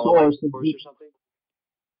consider Ellen White's source or something?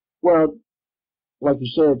 Well, like you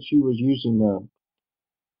said, she was using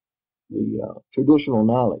the traditional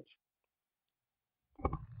knowledge.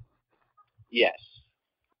 Yes.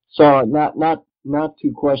 So not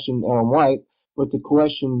to question Ellen White, but to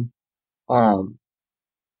question her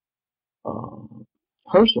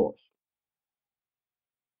source,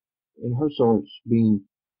 and her source being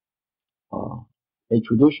a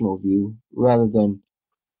traditional view rather than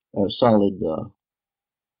a solid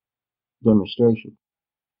demonstration.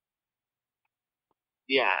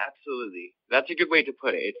 Yeah, absolutely. That's a good way to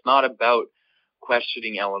put it. It's not about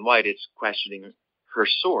questioning Ellen White, it's questioning her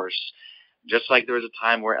source. Just like there was a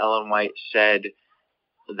time where Ellen White said,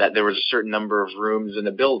 that there was a certain number of rooms in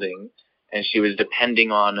the building, and she was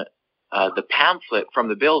depending on the pamphlet from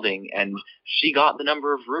the building, and she got the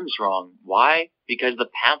number of rooms wrong. Why? Because the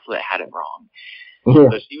pamphlet had it wrong.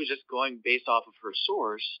 So she was just going based off of her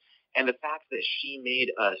source, and the fact that she made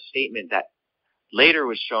a statement that later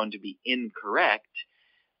was shown to be incorrect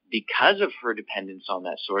because of her dependence on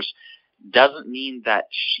that source doesn't mean that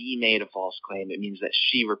she made a false claim. It means that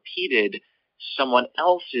she repeated someone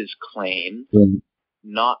else's claim,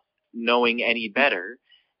 not knowing any better,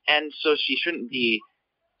 and so she shouldn't be,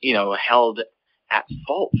 held at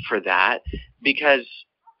fault for that, because,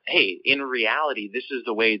 hey, in reality, this is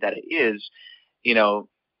the way that it is.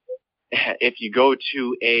 If you go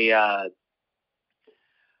to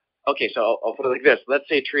okay, so I'll put it like this. Let's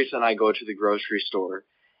say Teresa and I go to the grocery store,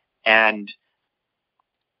 and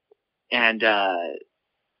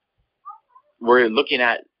we're looking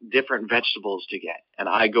at different vegetables to get. And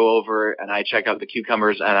I go over and I check out the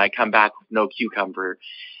cucumbers, and I come back with no cucumber.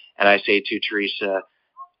 And I say to Teresa,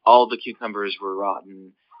 all the cucumbers were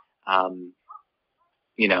rotten.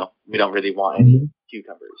 We don't really want any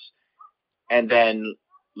cucumbers. And then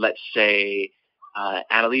let's say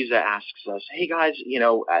Annalisa asks us, hey guys,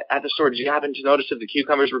 at the store, did you happen to notice if the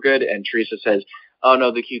cucumbers were good? And Teresa says, oh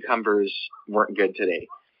no, the cucumbers weren't good today.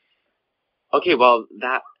 Okay, well,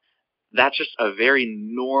 that's just a very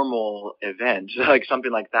normal event. Like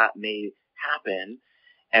something like that may happen,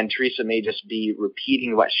 and Teresa may just be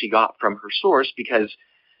repeating what she got from her source because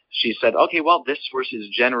she said, okay, well, this source is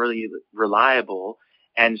generally reliable,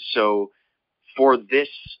 and so for this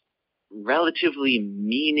relatively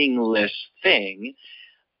meaningless thing,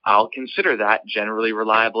 I'll consider that generally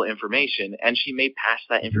reliable information, and she may pass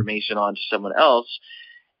that information on to someone else.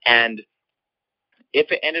 And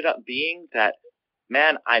if it ended up being that,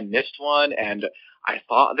 man, I missed one and I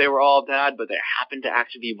thought they were all bad, but there happened to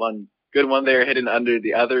actually be one good one there hidden under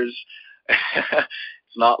the others,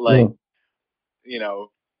 it's not like,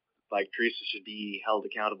 like Teresa should be held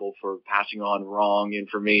accountable for passing on wrong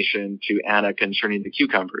information to Anna concerning the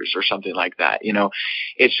cucumbers or something like that.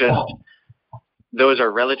 It's just, those are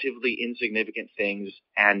relatively insignificant things.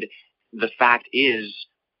 And the fact is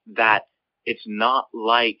that it's not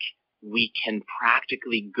like we can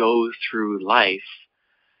practically go through life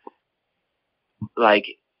like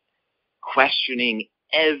questioning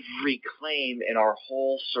every claim in our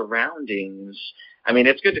whole surroundings. I mean,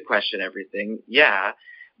 it's good to question everything, yeah,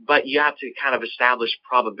 but you have to kind of establish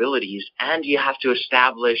probabilities, and you have to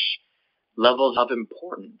establish levels of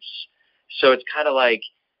importance. So it's kind of like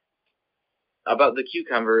about the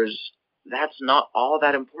cucumbers, that's not all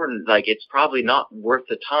that important. Like, it's probably not worth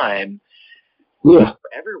the time for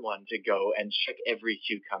everyone to go and check every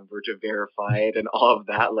cucumber to verify it and all of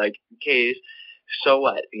that. Like, okay, so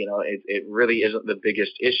what? It really isn't the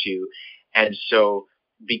biggest issue. And so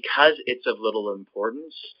because it's of little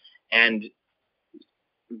importance, and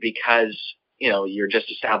because, you're just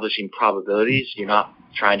establishing probabilities, you're not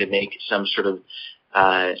trying to make some sort of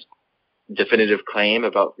definitive claim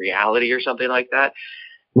about reality or something like that,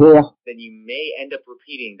 then you may end up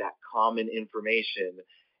repeating that common information,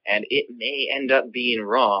 and it may end up being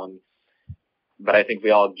wrong. But I think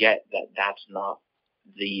we all get that that's not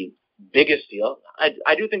the biggest deal.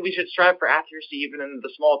 I do think we should strive for accuracy even in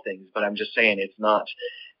the small things, but I'm just saying it's not.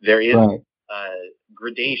 There is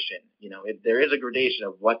gradation. There is a gradation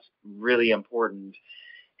of what's really important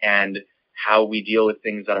and how we deal with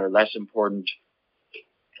things that are less important.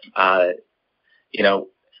 It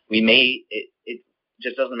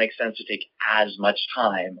just doesn't make sense to take as much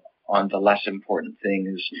time on the less important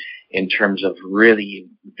things in terms of really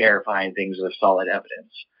verifying things with solid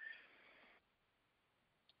evidence.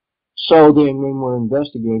 So then when we're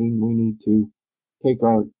investigating, we need to take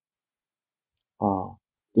our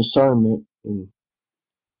discernment and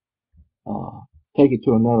take it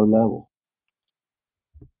to another level.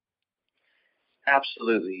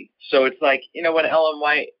 Absolutely. So it's like, when Ellen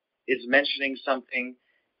White is mentioning something,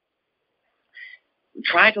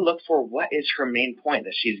 try to look for what is her main point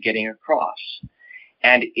that she's getting across.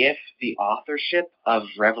 And if the authorship of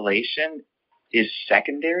Revelation is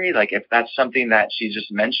secondary, like if that's something that she's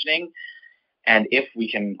just mentioning, and if we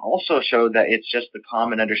can also show that it's just the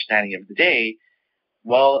common understanding of the day,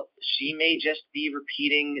 well, she may just be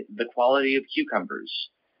repeating the quality of cucumbers.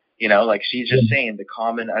 Like she's just saying the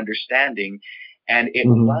common understanding, and it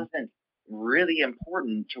wasn't really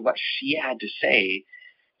important to what she had to say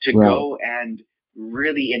to go and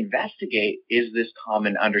really investigate, is this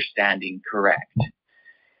common understanding correct?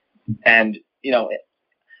 And,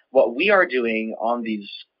 what we are doing on these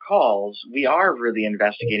calls, we are really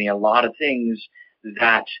investigating a lot of things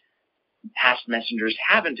that past messengers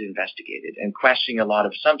haven't investigated and questioning a lot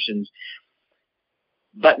of assumptions.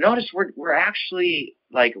 But notice we're actually,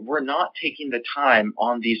 like, we're not taking the time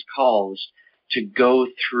on these calls to go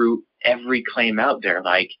through every claim out there.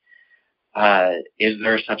 Like, is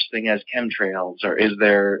there such thing as chemtrails, or is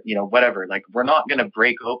there, whatever. Like, we're not going to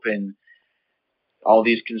break open all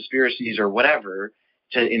these conspiracies or whatever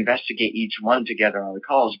to investigate each one together on the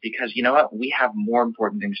calls, because you know what? We have more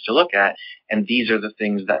important things to look at, and these are the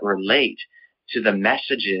things that relate to the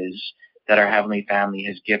messages that our Heavenly Family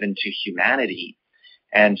has given to humanity.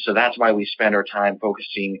 And so that's why we spend our time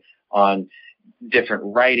focusing on different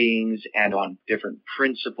writings and on different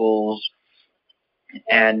principles.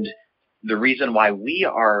 And the reason why we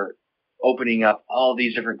are opening up all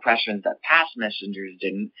these different questions that past messengers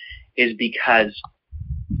didn't is because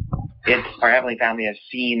our Heavenly Family has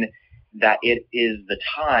seen that it is the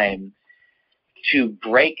time to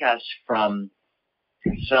break us from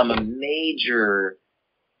some major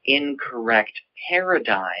incorrect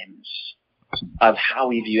paradigms of how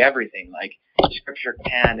we view everything, like scripture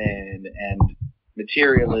canon and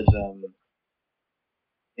materialism.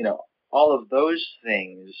 All of those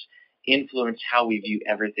things influence how we view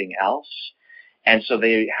everything else. And so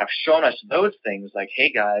they have shown us those things, like,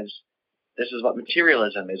 hey guys, this is what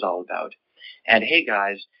materialism is all about. And hey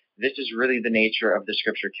guys, this is really the nature of the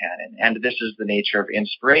scripture canon. And this is the nature of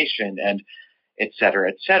inspiration, and et cetera,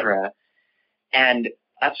 et cetera. And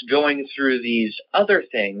us going through these other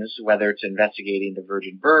things, whether it's investigating the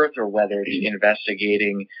virgin birth or whether it's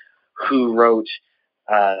investigating who wrote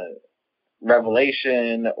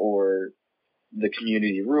Revelation or the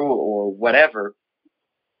community rule or whatever,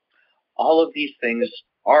 all of these things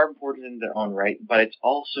are important in their own right, but it's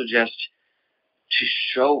also just to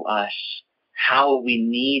show us how we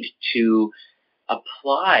need to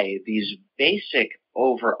apply these basic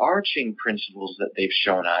overarching principles that they've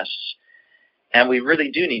shown us. And we really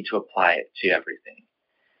do need to apply it to everything.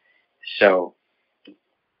 So,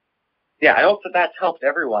 yeah, I hope that that's helped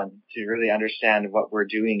everyone to really understand what we're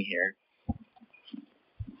doing here.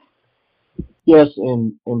 Yes,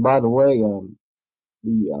 and by the way,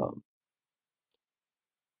 the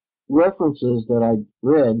references that I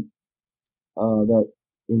read that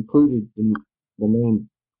included the name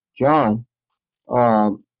John,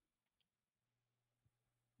 the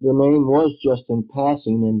name was just in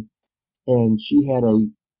passing, and she had a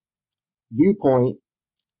viewpoint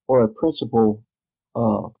or a principle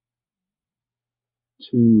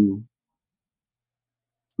to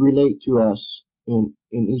relate to us in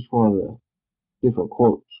each one of the different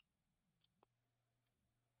quotes.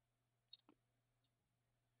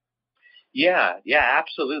 Yeah,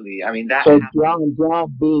 absolutely. I mean, that. So John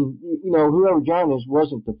being, whoever John is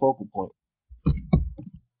wasn't the focal point.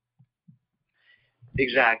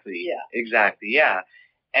 Exactly. Yeah.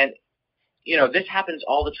 And, this happens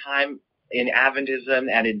all the time in Adventism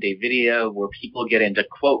and in Davidia, where people get into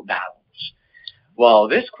quote battles. Well,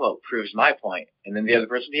 this quote proves my point. And then the other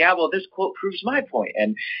person, yeah, well, this quote proves my point.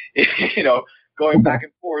 And, going back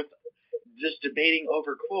and forth, just debating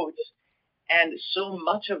over quotes. And so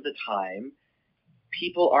much of the time,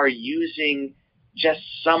 people are using just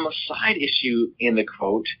some side issue in the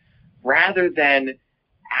quote rather than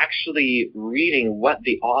actually reading what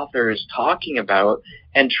the author is talking about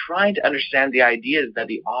and trying to understand the ideas that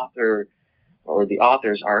the author or the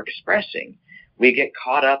authors are expressing. We get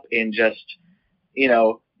caught up in just,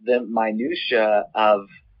 the minutia of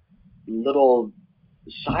little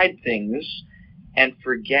side things and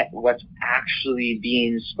forget what's actually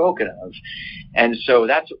being spoken of. And so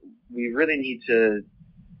we really need to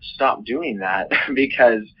stop doing that,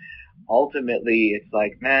 because ultimately it's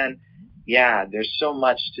like, man, yeah, there's so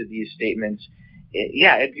much to these statements.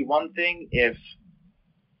 It'd be one thing if,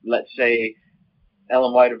 let's say,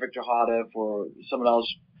 Ellen White or Victor Houghton or someone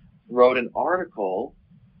else wrote an article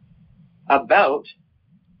about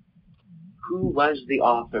who was the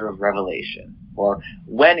author of Revelation, or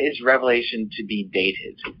when is Revelation to be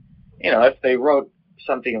dated. If they wrote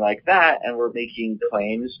something like that and were making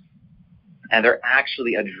claims and they're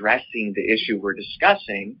actually addressing the issue we're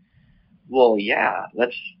discussing, well, yeah,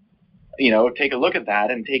 let's, take a look at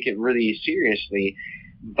that and take it really seriously.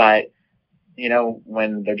 But,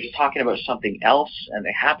 when they're just talking about something else and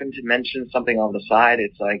they happen to mention something on the side,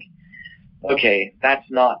 it's like, okay, that's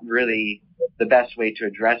not really the best way to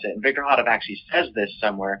address it. And Victor Houghton actually says this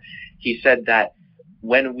somewhere. He said that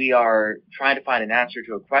when we are trying to find an answer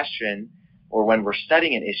to a question, or when we're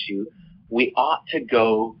studying an issue, we ought to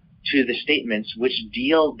go to the statements which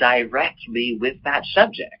deal directly with that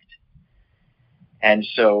subject. And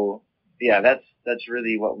so, yeah, that's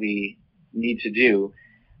really what we need to do.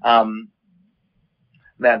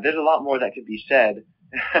 Man, there's a lot more that could be said,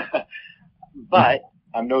 but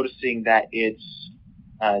I'm noticing that it's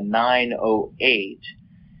 9:08,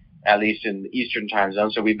 at least in the Eastern time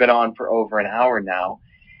zone. So we've been on for over an hour now,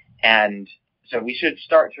 and so we should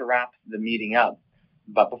start to wrap the meeting up.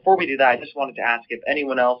 But before we do that, I just wanted to ask if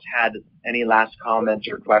anyone else had any last comments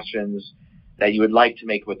or questions that you would like to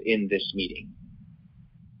make within this meeting.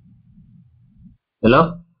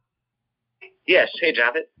 Hello? Yes. Hey,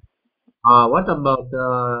 Javed. What about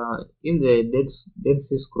in the Dead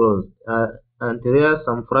Sea Scrolls? And there are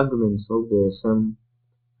some fragments of the same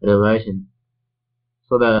revelation,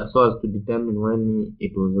 so as to determine when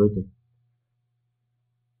it was written,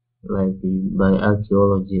 like by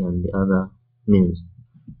archaeology and the other means.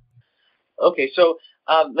 Okay, so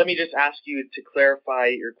let me just ask you to clarify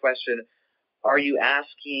your question. Are you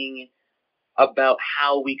asking about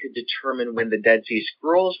how we could determine when the Dead Sea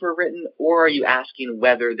Scrolls were written, or are you asking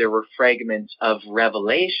whether there were fragments of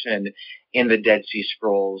Revelation in the Dead Sea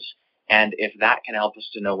Scrolls, and if that can help us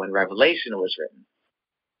to know when Revelation was written?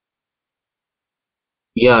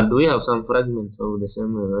 Yeah, do we have some fragments of the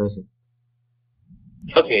same revelation?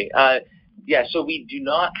 Okay, yeah, so we do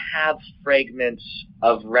not have fragments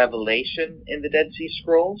of Revelation in the Dead Sea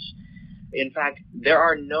Scrolls. In fact, there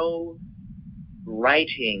are no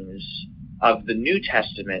writings of the New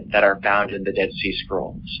Testament that are found in the Dead Sea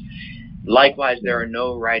Scrolls. Likewise, there are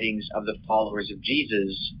no writings of the followers of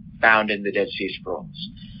Jesus found in the Dead Sea Scrolls.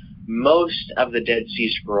 Most of the Dead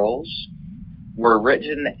Sea Scrolls were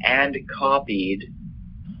written and copied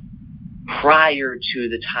prior to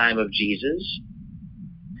the time of Jesus.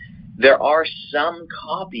 There are some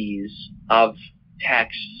copies of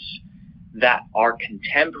texts that are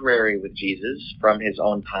contemporary with Jesus from his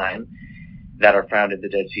own time that are found in the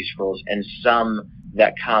Dead Sea Scrolls, and some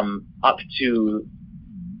that come up to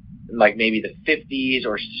like maybe the 50s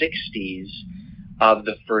or 60s of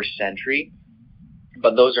the first century.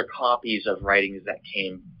 But those are copies of writings that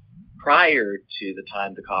came prior to the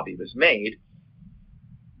time the copy was made,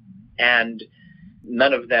 and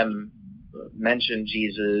none of them mention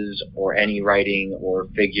Jesus or any writing or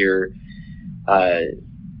figure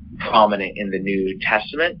prominent in the New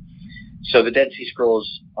Testament. So the Dead Sea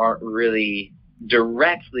Scrolls aren't really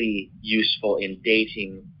directly useful in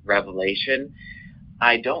dating Revelation.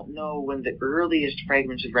 I don't know when the earliest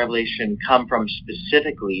fragments of Revelation come from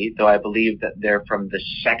specifically, though I believe that they're from the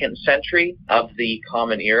 2nd century of the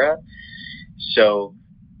Common Era. So,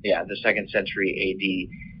 yeah, the 2nd century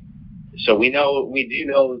AD. So we do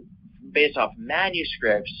know, based off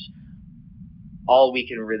manuscripts, all we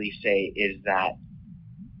can really say is that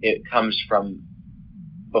it comes from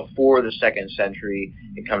before the 2nd century,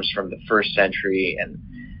 it comes from the 1st century, and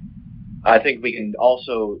I think we can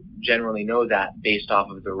also generally know that based off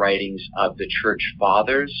of the writings of the Church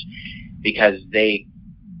Fathers, because they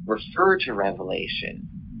refer to Revelation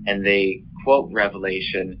and they quote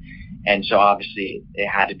Revelation, and so obviously it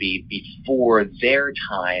had to be before their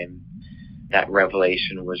time that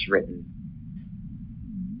Revelation was written.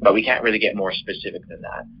 But we can't really get more specific than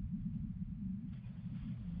that.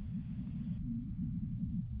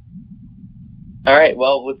 All right,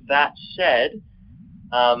 well, with that said,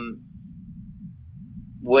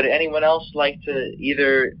 would anyone else like to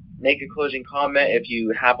either make a closing comment if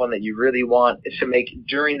you have one that you really want to make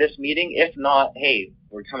during this meeting? If not, hey,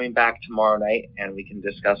 we're coming back tomorrow night and we can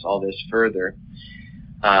discuss all this further.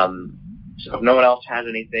 So if no one else has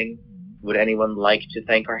anything, would anyone like to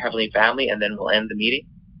thank our Heavenly Family, and then we'll end the meeting?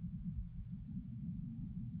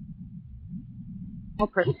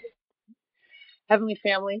 Okay. Heavenly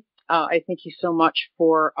Family, I thank you so much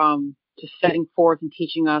for just setting forth and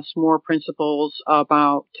teaching us more principles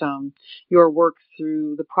about your work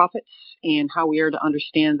through the prophets and how we are to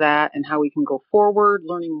understand that and how we can go forward,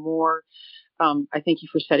 learning more. I thank you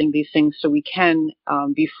for setting these things so we can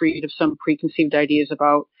be freed of some preconceived ideas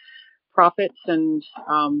about prophets and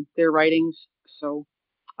their writings. So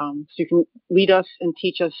you can lead us and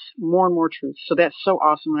teach us more and more truth. So that's so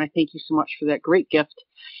awesome. And I thank you so much for that great gift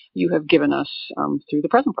you have given us through the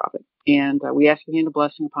present prophet. And we ask your hand of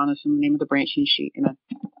blessing upon us in the name of the branching sheet. Amen.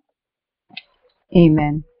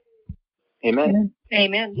 Amen. Amen.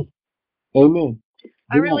 Amen. Amen.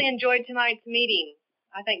 I really enjoyed tonight's meeting.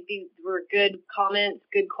 I think these were good comments,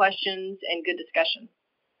 good questions, and good discussion.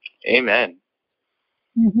 Amen.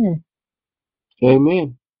 Mm-hmm.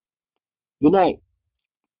 Amen. Good night.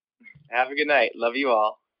 Have a good night. Love you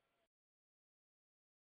all.